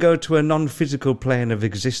believe you can go to a non-physical plane of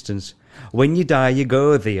existence. When you die, you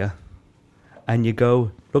go there, and you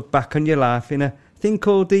go look back on your life in a thing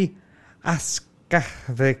called the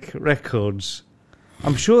Akashic records.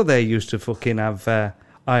 I'm sure they used to fucking have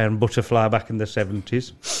Iron Butterfly back in the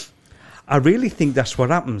 70s. I really think that's what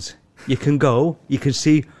happens. You can go, you can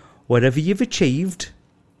see whatever you've achieved,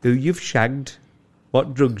 who you've shagged,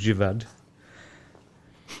 what drugs you've had,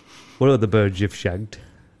 what other birds you've shagged,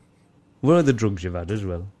 what other drugs you've had as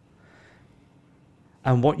well,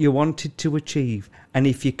 and what you wanted to achieve, and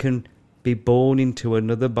if you can be born into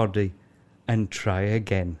another body and try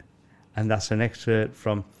again. And that's an excerpt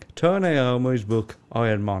from Tony Iommi's book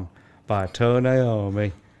Iron Man by Tony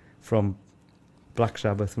Iommi from Black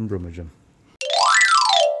Sabbath and Brummagem.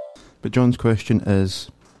 But John's question is,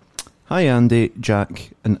 hi Andy,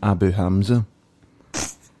 Jack and Abu Hamza.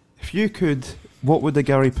 If you could, what would a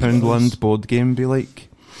Gary Poundland board game be like?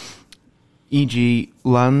 E.g.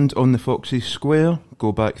 land on the Fox's Square,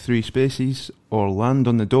 go back 3 spaces, or land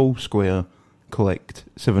on the Dole Square, collect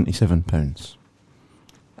 £77.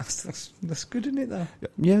 That's good, isn't it, though?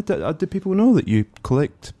 Yeah, do people know that you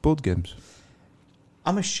collect board games?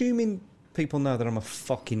 I'm assuming people know that I'm a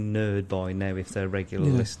fucking nerd by now if they're regular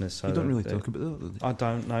listeners. So you don't really talk about that, do you? I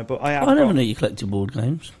don't know, but I have. I never knew you collected board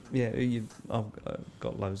games. Yeah, I've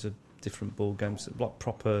got loads of different board games, like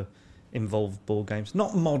proper involved board games,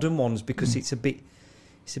 not modern ones, because it's a bit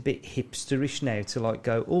hipsterish now to like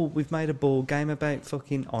go, oh, we've made a board game about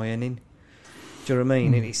fucking ironing. Do you know what I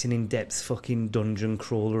mean? And it's an in-depth fucking dungeon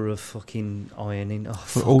crawler of fucking ironing. Oh,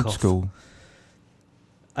 fuck old off. School.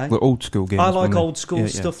 Eh? Like old school games. I like old school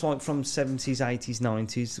stuff, like from 70s, 80s,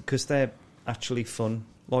 90s, because they're actually fun.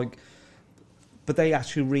 Like, but they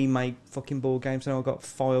actually remake fucking board games. And I got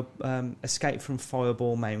Escape from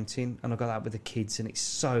Fireball Mountain, and I got that with the kids, and it's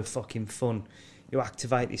so fucking fun. You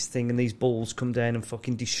activate this thing, and these balls come down and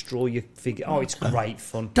fucking destroy your figure. Oh, it's great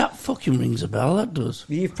fun. That fucking rings a bell, that does.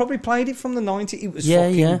 You've probably played it from the 90s. It was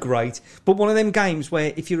fucking great. But one of them games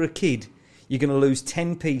where if you're a kid, you're going to lose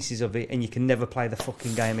 10 pieces of it and you can never play the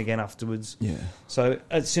fucking game again afterwards. Yeah. So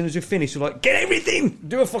as soon as we finish, you're like, get everything!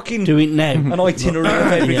 Do a fucking... Do it now. An itinerary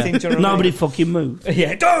of everything. Do you know what Nobody I mean? fucking move.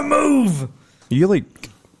 Yeah, don't move! You like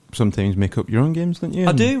sometimes make up your own games, don't you?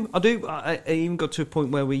 I do. I even got to a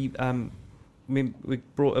point where we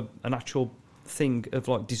brought an actual thing of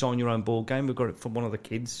like design your own board game. We got it from one of the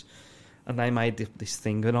kids. and they made this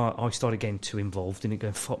thing, and I started getting too involved in it,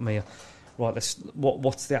 going, fuck me, right,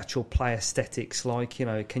 what's the actual play aesthetics like? You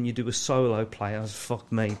know, can you do a solo play? I was,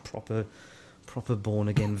 fuck me, proper born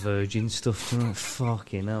again virgin stuff. Oh,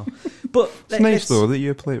 fucking hell. But it's nice though that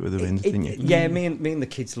you play it with the wins, didn't you? Yeah, me and the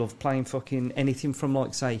kids love playing fucking anything from,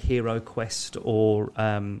 like, say, Hero Quest, or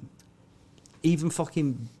even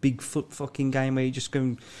fucking Bigfoot fucking game where you just go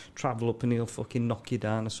and travel up and he'll fucking knock you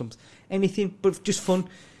down or something. Anything, but just fun.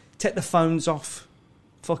 Take the phones off,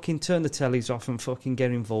 fucking turn the tellies off and fucking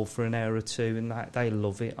get involved for an hour or two, and they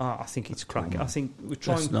love it. I think it's cracking. Cool, I think we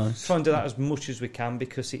try and do that as much as we can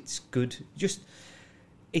because it's good.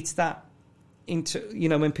 It's that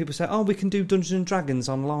when people say, "Oh, we can do Dungeons and Dragons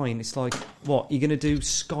online," it's like, what, you're going to do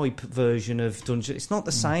Skype version of Dungeons? It's not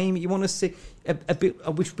the same. You want to see a bit.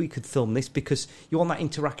 I wish we could film this because you want that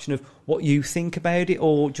interaction of what you think about it,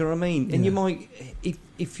 or do you know what I mean? And you might,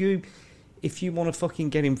 if you want to fucking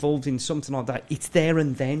get involved in something like that, it's there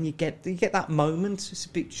and then you get that moment. It's a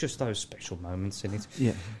bit just those special moments in it.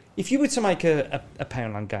 Yeah. If you were to make a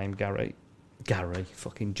Poundland game, Gary,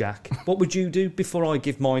 fucking Jack, what would you do before I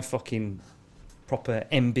give my fucking proper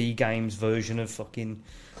MB Games version of fucking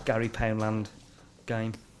Gary Poundland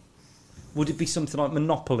game? Would it be something like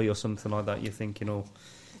Monopoly or something like that you're thinking, or?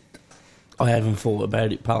 I haven't thought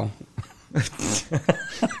about it, pal.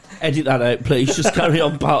 Edit that out, please. Just carry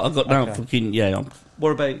on, pal. I've got down fucking... Yeah.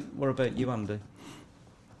 What about you, Andy?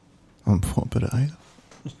 I haven't thought about it either.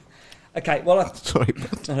 Okay, well... Sorry.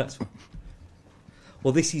 No, that's fine.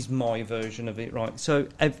 Well, this is my version of it, right? So,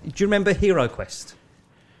 do you remember Hero Quest?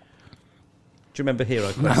 Do you remember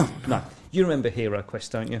Hero Quest? No. You remember Hero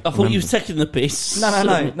Quest, don't you? I thought you were taking the piss.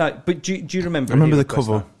 No. But do you remember? I remember Hero the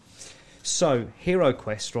cover. Quest, so, Hero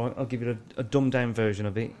Quest, right? I'll give you a dumbed-down version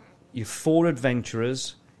of it. You're 4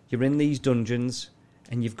 adventurers. You're in these dungeons,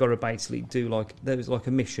 and you've got to basically do there's like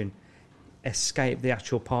a mission, escape the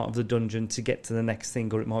actual part of the dungeon to get to the next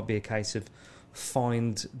thing, or it might be a case of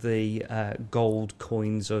find the gold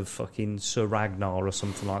coins of fucking Sir Ragnar or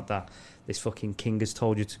something like that. This fucking king has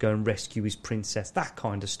told you to go and rescue his princess, that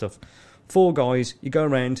kind of stuff. 4 guys, you go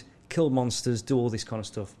around, kill monsters, do all this kind of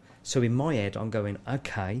stuff. So in my head, I'm going,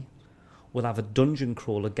 okay, we'll have a dungeon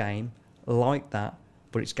crawler game like that,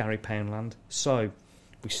 but it's Gary Poundland. So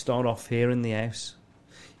we start off here in the house.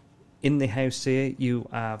 In the house here, you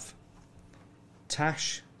have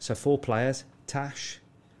Tash, so 4 players, Tash,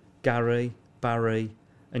 Gary, Barry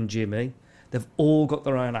and Jimmy. They've all got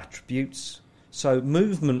their own attributes. So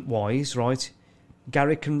movement-wise, right,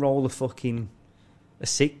 Gary can roll a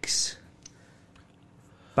 6.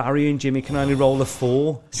 Barry and Jimmy can only roll a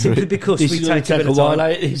 4, simply because this we is take a bit of while time.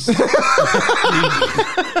 Like this.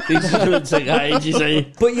 This is going to take ages, eh?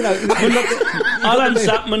 But, you know... I'll answer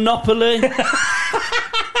that Monopoly.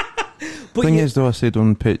 Thing is, though, I said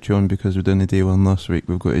on Patreon, because we done a day one last week,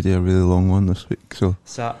 we've got to do a really long one this week, so...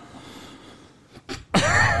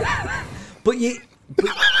 But you...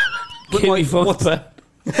 Give me £5.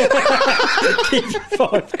 Give you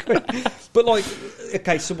 £5. But like,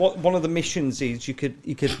 okay, so one of the missions is you could,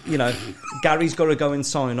 Gary's got to go and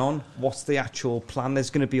sign on. What's the actual plan? There's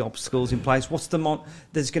going to be obstacles in place. What's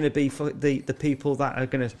there's going to be for the people that are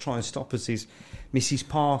going to try and stop us is Mrs.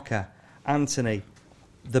 Parker, Anthony,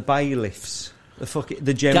 the bailiffs,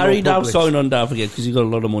 the general Gary now public. sign on, don't forget, because he got a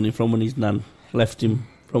lot of money from when his nan left him,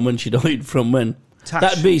 from when she died, from when. Tash.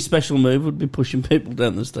 That'd be a special move, would be pushing people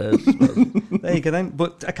down the stairs. There you go then.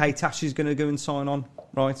 But, okay, Tash is going to go and sign on,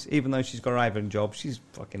 right? Even though she's got her own job, she's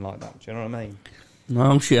fucking like that, do you know what I mean?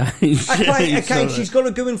 No, she ain't. Okay, she's got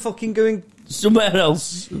to go and fucking go and... somewhere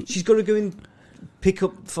else. She's got to go and pick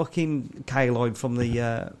up fucking K-Lloyd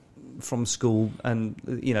from school and,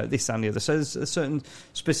 this and the other. So there's certain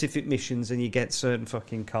specific missions and you get certain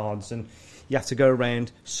fucking cards and... You have to go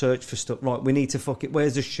around, search for stuff. Right, we need to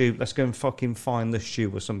where's the shoe? Let's go and fucking find the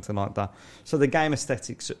shoe or something like that. So the game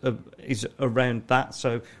aesthetics is around that.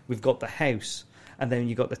 So we've got the house, and then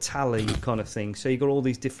you got the tally kind of thing. So you got all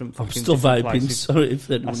these different fucking. I'm still vaping. Places. Sorry if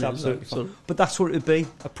that. That's absolutely fine. But that's what it would be,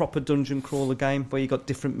 a proper dungeon crawler game where you got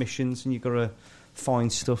different missions and you got to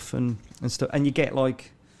find stuff and stuff, and you get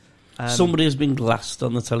like. Somebody has been glassed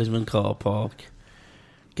on the Talisman car park.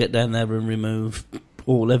 Get down there and remove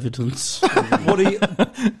all evidence.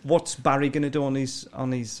 What's Barry going to do on his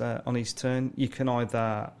turn? You can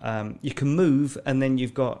either you can move, and then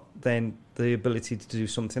you've got then the ability to do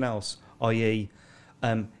something else, i.e.,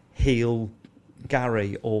 heal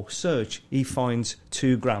Gary or search. He finds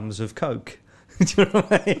 2 grams of coke. Do you know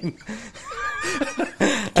what I mean?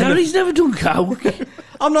 Gary's never done coke.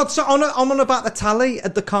 I'm on about the tally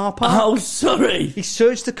at the car park. Oh, sorry. He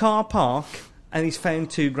searched the car park and he's found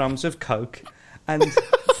 2 grams of coke. and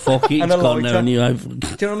Fuck it, and it's a gone lighter. now anyway. Do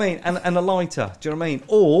you know what I mean? And a lighter. Do you know what I mean?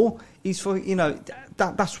 Or he's for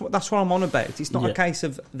that's what I'm on about. It's not a case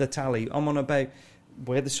of the tally. I'm on about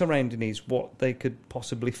where the surrounding is, what they could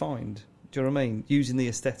possibly find. Do you know what I mean? Using the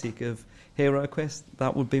aesthetic of Hero Quest,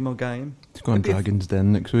 that would be my game. It's going Dragon's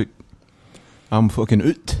Den next week. I'm fucking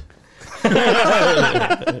out.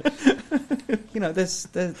 There's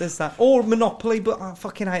that. Or Monopoly, but I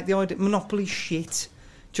fucking hate the idea. Monopoly shit.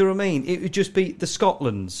 Do you know what I mean? It would just be the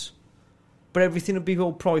Scotlands, but everything would be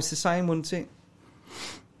all priced the same, wouldn't it?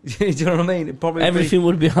 Do you know what I mean? It'd probably Everything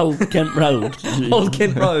would be Old Kent Road. Old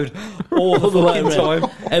Kent Road all the fucking time.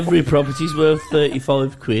 Every property's worth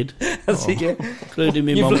 35 quid. That's it, yeah. Including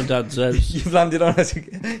my mum and dad's house. You've landed on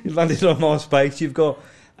MySpace. You've got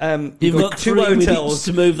You've got two 3 minutes hotels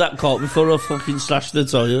to move that cart before I fucking slash the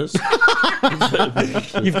tyres.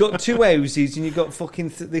 You've got 2 houses and you've got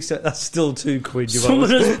fucking this. That's still £2. Someone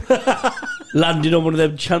has landed on one of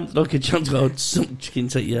them like a chance card.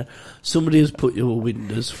 Somebody has put your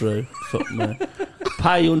windows through. Fuck me.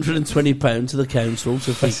 Pay £120 to the council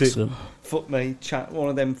to fix them. Fuck me. One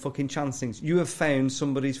of them fucking chance things. You have found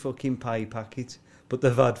somebody's fucking pay packet, but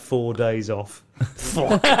they've had 4 days off.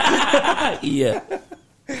 Fuck. Yeah.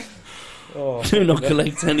 Oh, Do not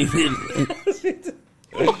collect anything.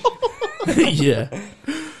 Yeah.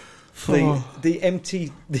 The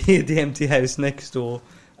empty house next door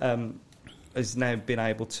has now been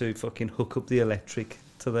able to fucking hook up the electric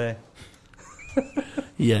to there.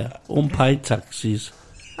 Yeah. Unpaid taxes.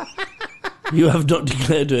 You have not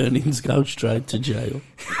declared earnings, go straight to jail.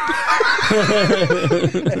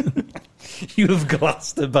 You have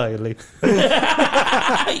glassed a bailiff.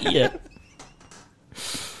 Yeah.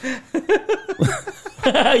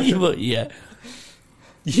 Yeah.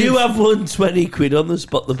 You have won 20 quid on the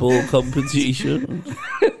Spot the Ball competition.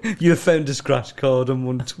 You have found a scratch card and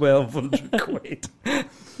won 1,200 quid.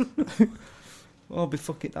 I'll be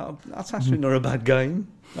fucking. That's actually not a bad game.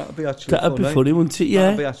 That'd be actually That'd be funny, wouldn't it? Yeah.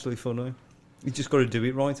 That'd be actually funny. You just got to do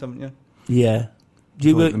it right, haven't you? Yeah.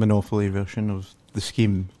 Like the Monopoly version of the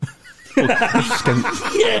scheme.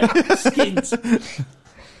 Yeah, skint.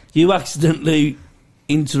 You accidentally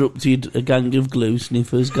interrupted a gang of glue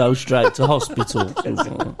sniffers, go straight to hospital.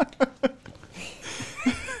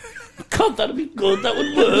 God, that'd be good. That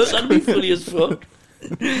would work. That'd be funny as fuck.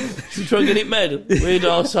 Should we try and get it made? Weird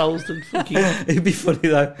arseholes and fucking... It'd be funny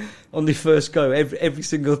though. On the first go, every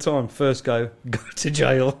single time, first go to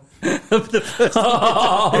jail. The first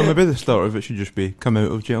Or maybe the start of it should just be come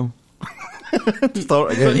out of jail.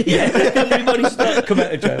 Start again. Yeah, everybody start. come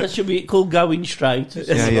out of jail. That should be called going straight.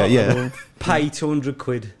 Yeah. Pay 200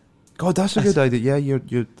 quid. God, that's a good idea. Yeah,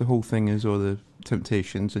 you're the whole thing is all the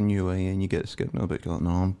temptations and UA, and you get scared a bit. You're like,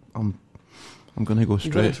 no, I'm going to go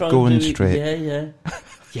straight. Going straight. Yeah.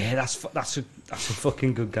 Yeah, that's a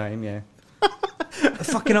fucking good game. Yeah.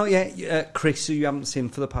 Fucking hell, yeah. Chris, who you haven't seen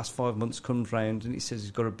for the past 5 months, comes round and he says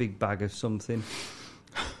he's got a big bag of something.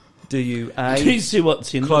 Do you Do you see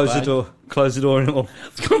what's in close the bag? the door? Close the door and all.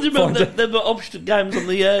 Can't you remember they've got option games on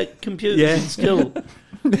the computers in school?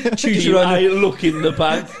 Choose Do your you own. look in the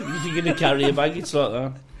bag? If you're going to carry a bag, it's like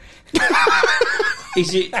that.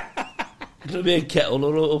 Is it going to be a kettle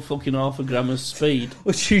or fucking half a gram of speed?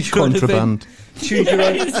 Or choose your own Contraband. Choose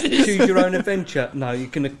your own adventure. No, you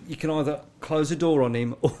can either close the door on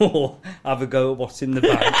him or have a go at what's in the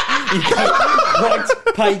bag. You go, right,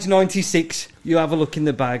 page 96. You have a look in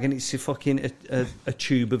the bag and it's a fucking a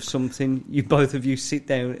tube of something. You both of you sit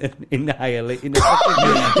down and inhale it in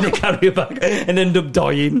a carrier bag and end up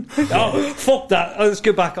dying. Oh, fuck that! Let's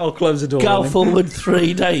go back. I'll close the door. Go forward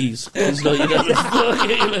 3 days. It's not,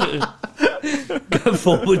 Go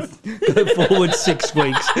forward 6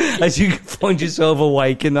 weeks as you find yourself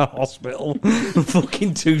awake in the hospital.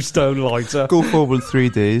 Fucking 2 stone lighter. Go forward 3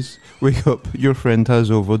 days. Wake up. Your friend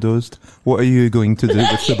has overdosed. What are you going to do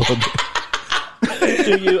with the body?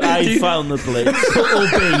 Do you A, found the police? Or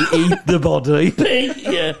B, eat the body. B,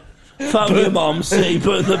 yeah. Found your mum, C,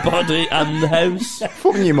 burn the body and the house.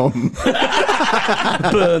 Phone your mum.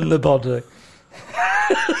 Burn the body.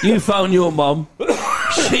 You found your mum.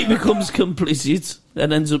 She becomes complicit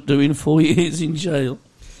and ends up doing 4 years in jail.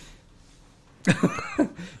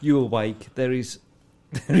 You awake. There is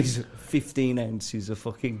 15 ounces of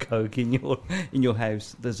fucking coke in your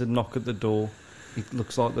house. There's a knock at the door. It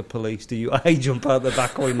looks like the police. Do you A, jump out the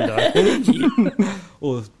back window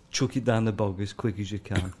or chuck it down the bog as quick as you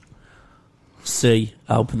can? C,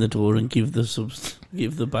 open the door and give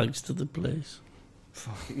the bags to the police.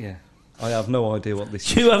 Fuck it, yeah. I have no idea what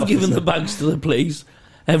this is. You have given the bags to the police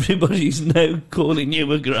everybody's now calling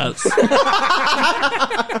you a grass.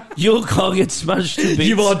 Your car gets smashed to bits.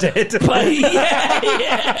 You are dead. But,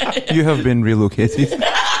 yeah. You have been relocated.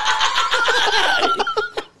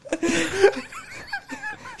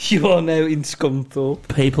 You are now in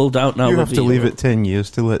Scunthorpe. People don't know. You have to leave it 10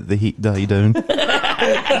 years to let the heat die down. You've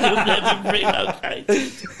never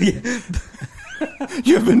relocated.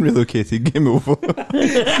 You have been relocated. Game over.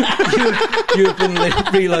 You have been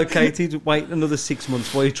relocated. Wait another 6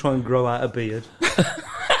 months while you try and grow out a beard.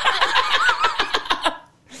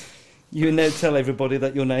 You now tell everybody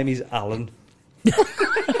that your name is Alan.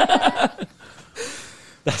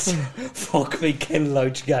 That's fuck me, Ken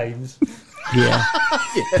Loach Games. Yeah.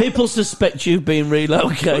 People suspect you've been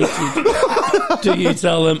relocated. Do you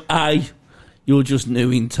tell them, A, you're just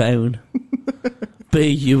new in town? B,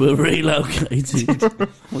 you were relocated?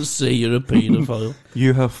 Or C, you're a paedophile?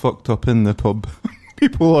 You have fucked up in the pub.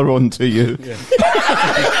 People are on to you. Yeah.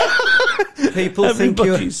 People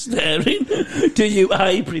Everybody's think you're... staring. Do you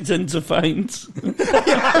A, pretend to faint?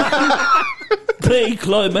 B,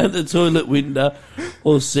 climb out the toilet window?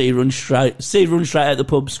 Or C, run straight out the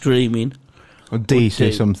pub screaming? Or D,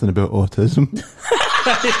 say something about autism.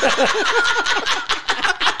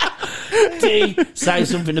 D, say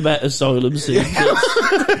something about asylum seekers.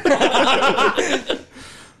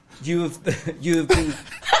 You have been...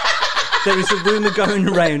 There is a rumour going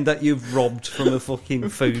around that you've robbed from a fucking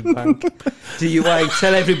food bank. Do you A,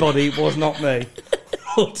 tell everybody it was not me?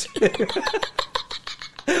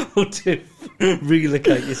 Or two,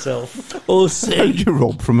 relocate yourself. Or How C, do you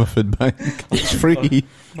rob from a food bank? It's free.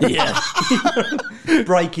 yeah.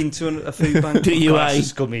 Break into a food bank. Do you That's A? the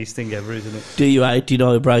scummiest thing ever, isn't it? Do you A,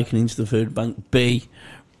 deny breaking into the food bank? B,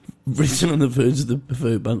 written on the foods of the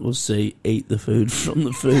food bank? Or C, eat the food from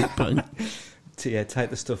the food bank? Yeah, take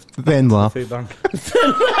the stuff Then to the laugh. food bank.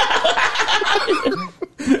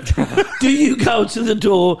 Do you go to the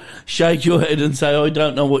door, shake your head and say, I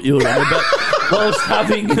don't know what you're on about, whilst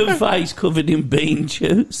having your face covered in bean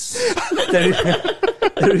juice?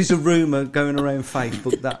 There is a rumour going around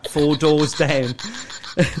Facebook that 4 doors down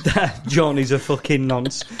that John is a fucking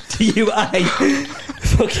nonce. Do you A,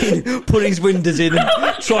 fucking put his windows in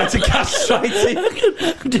and try to castrate him?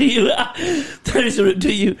 Do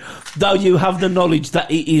you, though you have the knowledge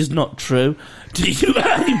that it is not true, do you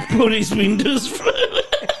A, put his windows through?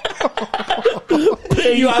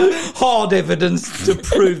 B, You have hard evidence to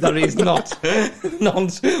prove that he's not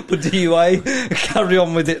nonce, but do you A, carry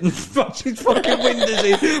on with it and smash his fucking windows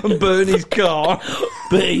in and burn his car?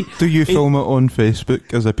 B, Do you film it on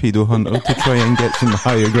Facebook as a pedo hunter to try and get some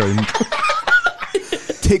higher ground?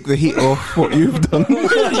 Take the heat off what you've done.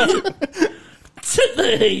 take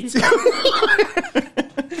the heat.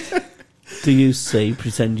 Do you C,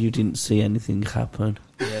 pretend you didn't see anything happen?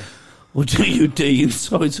 Yeah. Or do you D,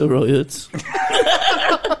 incite a riot?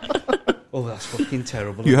 Oh, that's fucking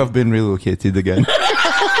terrible. You have been relocated again.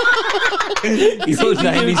 Your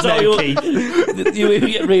name is now Keith. You either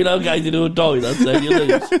get relocated or die, that's how you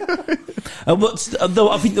lose. And though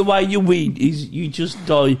I think the way you win is you just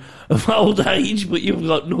die of old age, but you've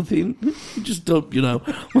got nothing. You just don't, you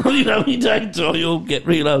don't die or get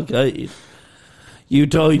relocated. You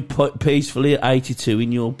die peacefully at 82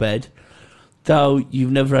 in your bed. Though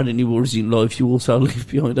you've never had any worries in life, you also leave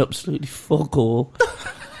behind absolutely fuck all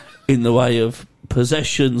in the way of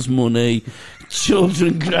possessions, money,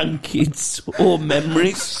 children, grandkids, or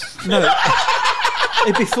memories. No.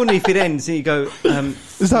 It'd be funny if it ends and you go...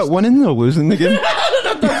 Is that winning or losing the game?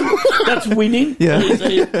 That's winning. Yeah.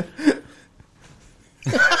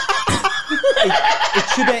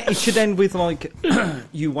 It should end with, like,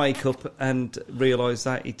 you wake up and realise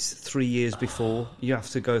that it's 3 years before. You have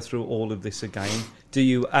to go through all of this again. Do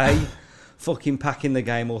you A, fucking pack in the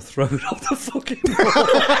game, or throw it off the fucking wall?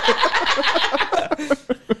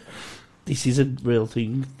 This is a real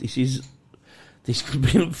thing. This could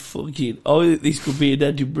be a fucking... this could be an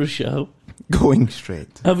Edinburgh show. Going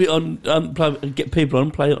straight. Have it on, get people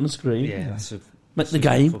on, play it on the screen. Yeah, that's a... Make the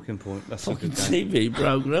game. Fucking point. That's Fucking a good game. TV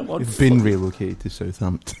programme. You've been relocated to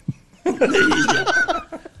Southampton.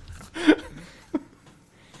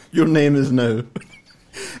 Your name is now.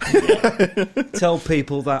 Tell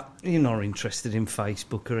people that you're not interested in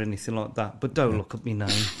Facebook or anything like that, but don't look at me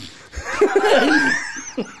name.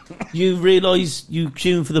 You realise, you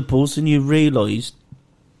tune for the bus and you realise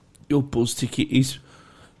your bus ticket is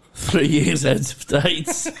 3 years out of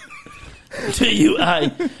date. Do you A,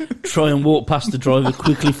 try and walk past the driver,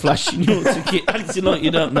 quickly flashing your ticket, acting like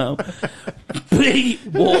you don't know? B,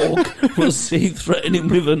 walk, or C, threaten him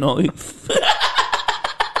with a knife.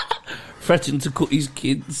 Threaten to cut his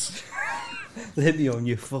kids. Let me on,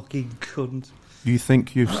 you fucking cunt. Do you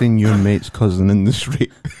think you've seen your mate's cousin in the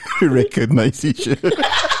street who recognises you?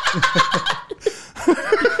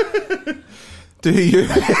 Do you?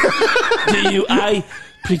 Do you A,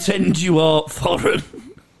 pretend you are foreign?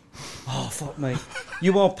 Oh, fuck me.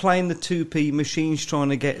 You are playing the 2p machines trying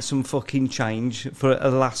to get some fucking change for a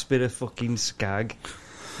last bit of fucking skag.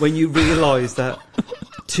 When you realise that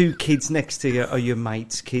 2 kids next to you are your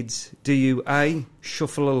mate's kids, do you A,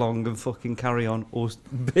 shuffle along and fucking carry on, or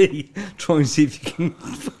B, try and see if you can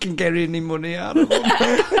fucking get any money out of them?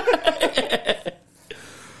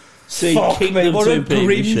 See, Fuck Kingdom me, what a 2p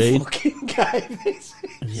grim machine. fucking game this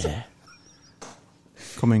is. Yeah.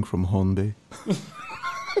 Coming from Hornby.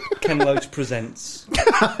 Ken Loach presents.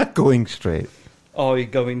 Going straight. Oh, you're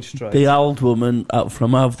going straight. The old woman out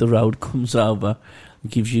from over the road comes over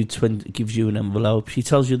and gives you an envelope. She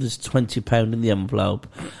tells you there's £20 in the envelope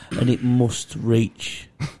and it must reach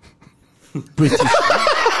British.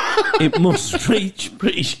 It must reach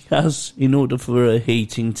British Gas in order for her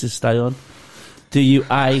heating to stay on. Do you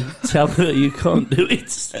A, tell her you can't do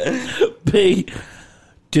it? B,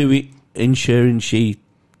 do it ensuring she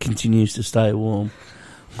continues to stay warm?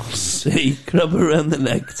 C, grab her around the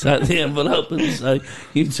neck, take the envelope and say,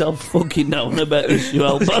 you tell fucking no one about this, you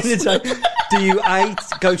old bastard. Do you A,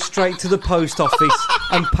 go straight to the post office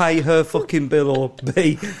and pay her fucking bill, or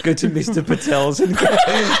B, go to Mr. Patel's and get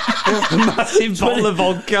a massive bottle of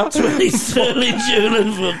vodka? 20 sterling jewel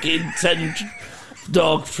and fucking 10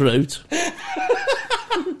 dog fruit.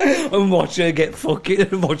 And watch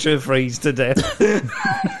her freeze to death.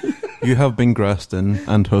 You have been grassed in,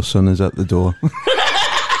 and her son is at the door.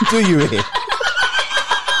 Do you hear?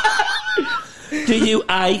 Do you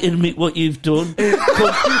A, admit what you've done?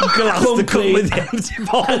 Glass the cup with the empty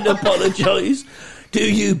bottle and apologise? Do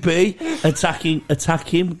you B, attack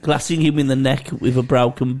him, glassing him in the neck with a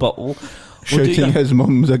broken bottle? Shouting his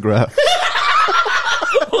mum's a graph.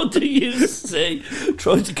 Or do you C,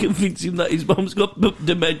 try to convince him that his mum's got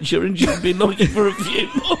dementia and she's been looking for a few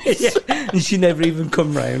months? Yeah, and she never even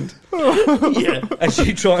come round. Yeah. And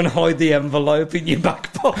she try and hide the envelope in your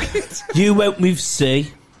back pocket. You went with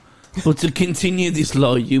C, but to continue this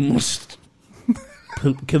lie, you must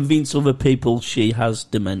convince other people she has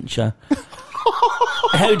dementia.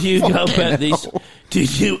 How do you go about this? Do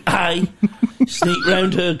you A, sneak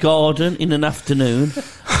round her garden in an afternoon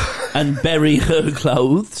and bury her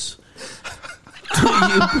clothes?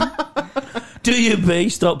 Do you B,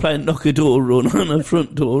 start playing knock-a-door run on her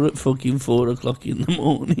front door at fucking 4 o'clock in the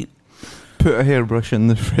morning? Put a hairbrush in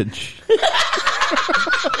the fridge.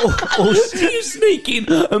 Or do you sneak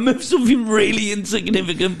in and move something really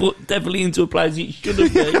insignificant but definitely into a place it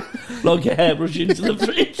shouldn't be, like a hairbrush into the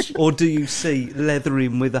fridge? Or do you C, leather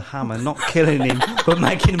him with a hammer, not killing him, but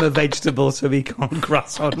making him a vegetable so he can't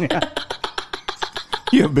grass on you?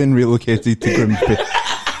 You have been relocated to Grimsby.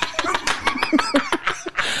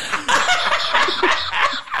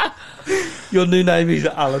 Your new name is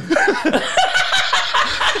Alan.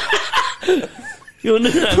 Your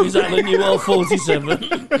new name is Alan, you are 47.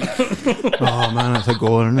 Oh man, that's a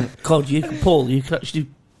goal, isn't it? God, Paul, you could actually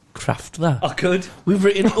craft that. I could. We've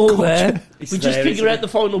written it all there. We It's just there, figure isn't out it? the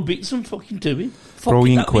final bits and fucking do it.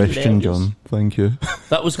 Brilliant question, John. Thank you.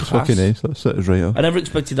 That was class. Fucking ace, that set us right up. I never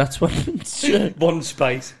expected that to happen. Sure. One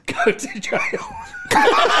space. Go to jail.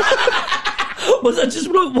 Was that just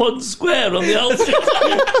like one square on the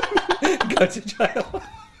outside? Go to jail.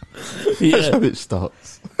 That's Yeah. how it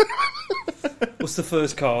starts. What's the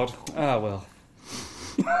first card? Ah, well.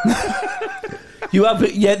 You have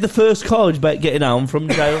it, yeah, the first card about getting home from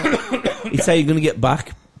jail. It's how you're going to get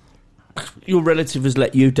back. Your relative has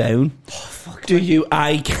let you down. Do you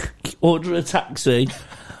A, order a taxi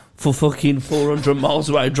for fucking 400 miles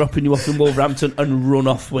away, dropping you off in Wolverhampton and run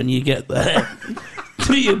off when you get there?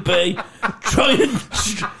 Do you B, try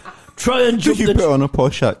and Do jump you the... put on a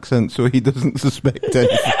posh accent so he doesn't suspect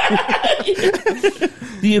anything?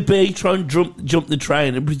 Do you B, try and jump the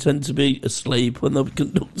train and pretend to be asleep when the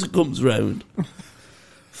conductor comes round?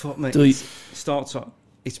 Fuck me. Do you- Starts up.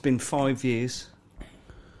 It's been 5 years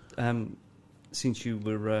since you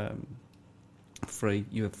were free.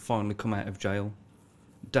 You have finally come out of jail.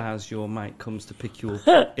 Daz, your mate, comes to pick you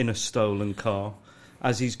up in a stolen car.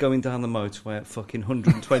 As he's going down the motorway at fucking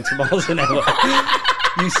 120 miles an hour,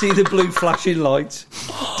 you see the blue flashing lights.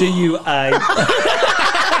 Do you A?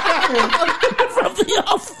 From the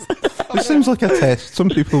off. It seems like a test some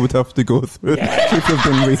people would have to go through if they've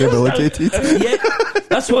been rehabilitated. Yeah,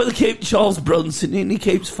 that's why they keep Charles Bronson in. He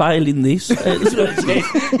keeps failing this.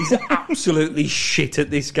 He's absolutely shit at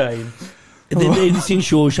this game. They did this in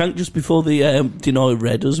Shawshank just before they deny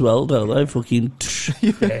red as well, don't they? Fucking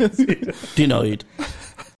denied.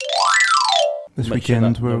 This make sure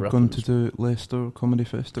weekend that we're never going to happens. do Leicester Comedy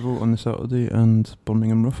Festival on the Saturday and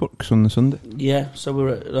Birmingham Roughworks on the Sunday. Yeah, so we're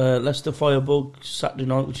at Leicester Firebug Saturday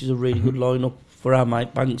night, which is a really good lineup for our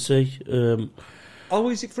mate Banksy. Oh,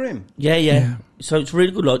 is it for him? Yeah. So it's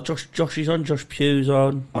really good. Like Josh is on, Josh Pugh's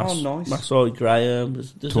on. Nice. Masai Graham.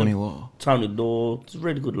 There's Tony Law. Tony Law. It's a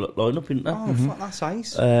really good lineup, isn't there? Oh, fuck, that's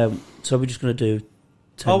ace. So we're just going to do.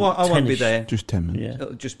 I won't be there. Just 10 minutes. Yeah,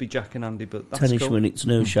 It'll just be Jack and Andy, but that's 10ish cool. minutes,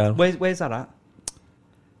 new show. Where's that at?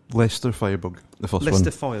 Leicester Firebug, the first Leicester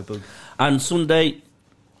one. Firebug. And Sunday,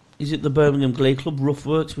 is it the Birmingham Glee Club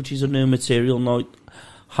Roughworks, which is a new material night,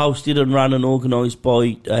 hosted and ran and organised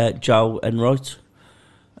by Joe Enright.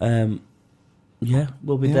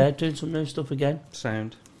 We'll be there doing some new stuff again.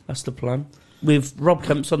 Sound. That's the plan. With Rob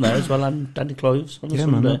Kemp's on there as well, and Danny Cloves on the Yeah,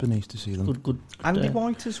 Sunday. man, that'd be nice to see them. Good. Andy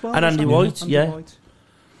White as well. And Andy White, Andy yeah. White.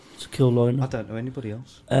 It's a cool lineup. I don't know anybody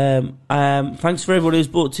else. Thanks for everybody who's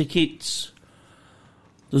bought tickets.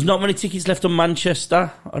 There's not many tickets left on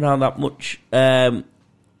Manchester. I know that much. And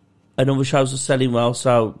other shows are selling well,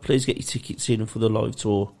 so please get your tickets in for the live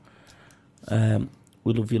tour.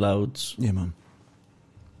 We love you loads. Yeah, man.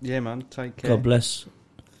 Yeah, man. Take care. God bless.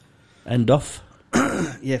 End off.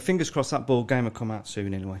 Yeah, fingers crossed that ball game will come out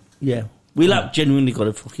soon anyway. Yeah. We'll have genuinely got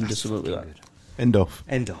to fucking do something with that. End off.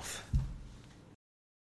 End off.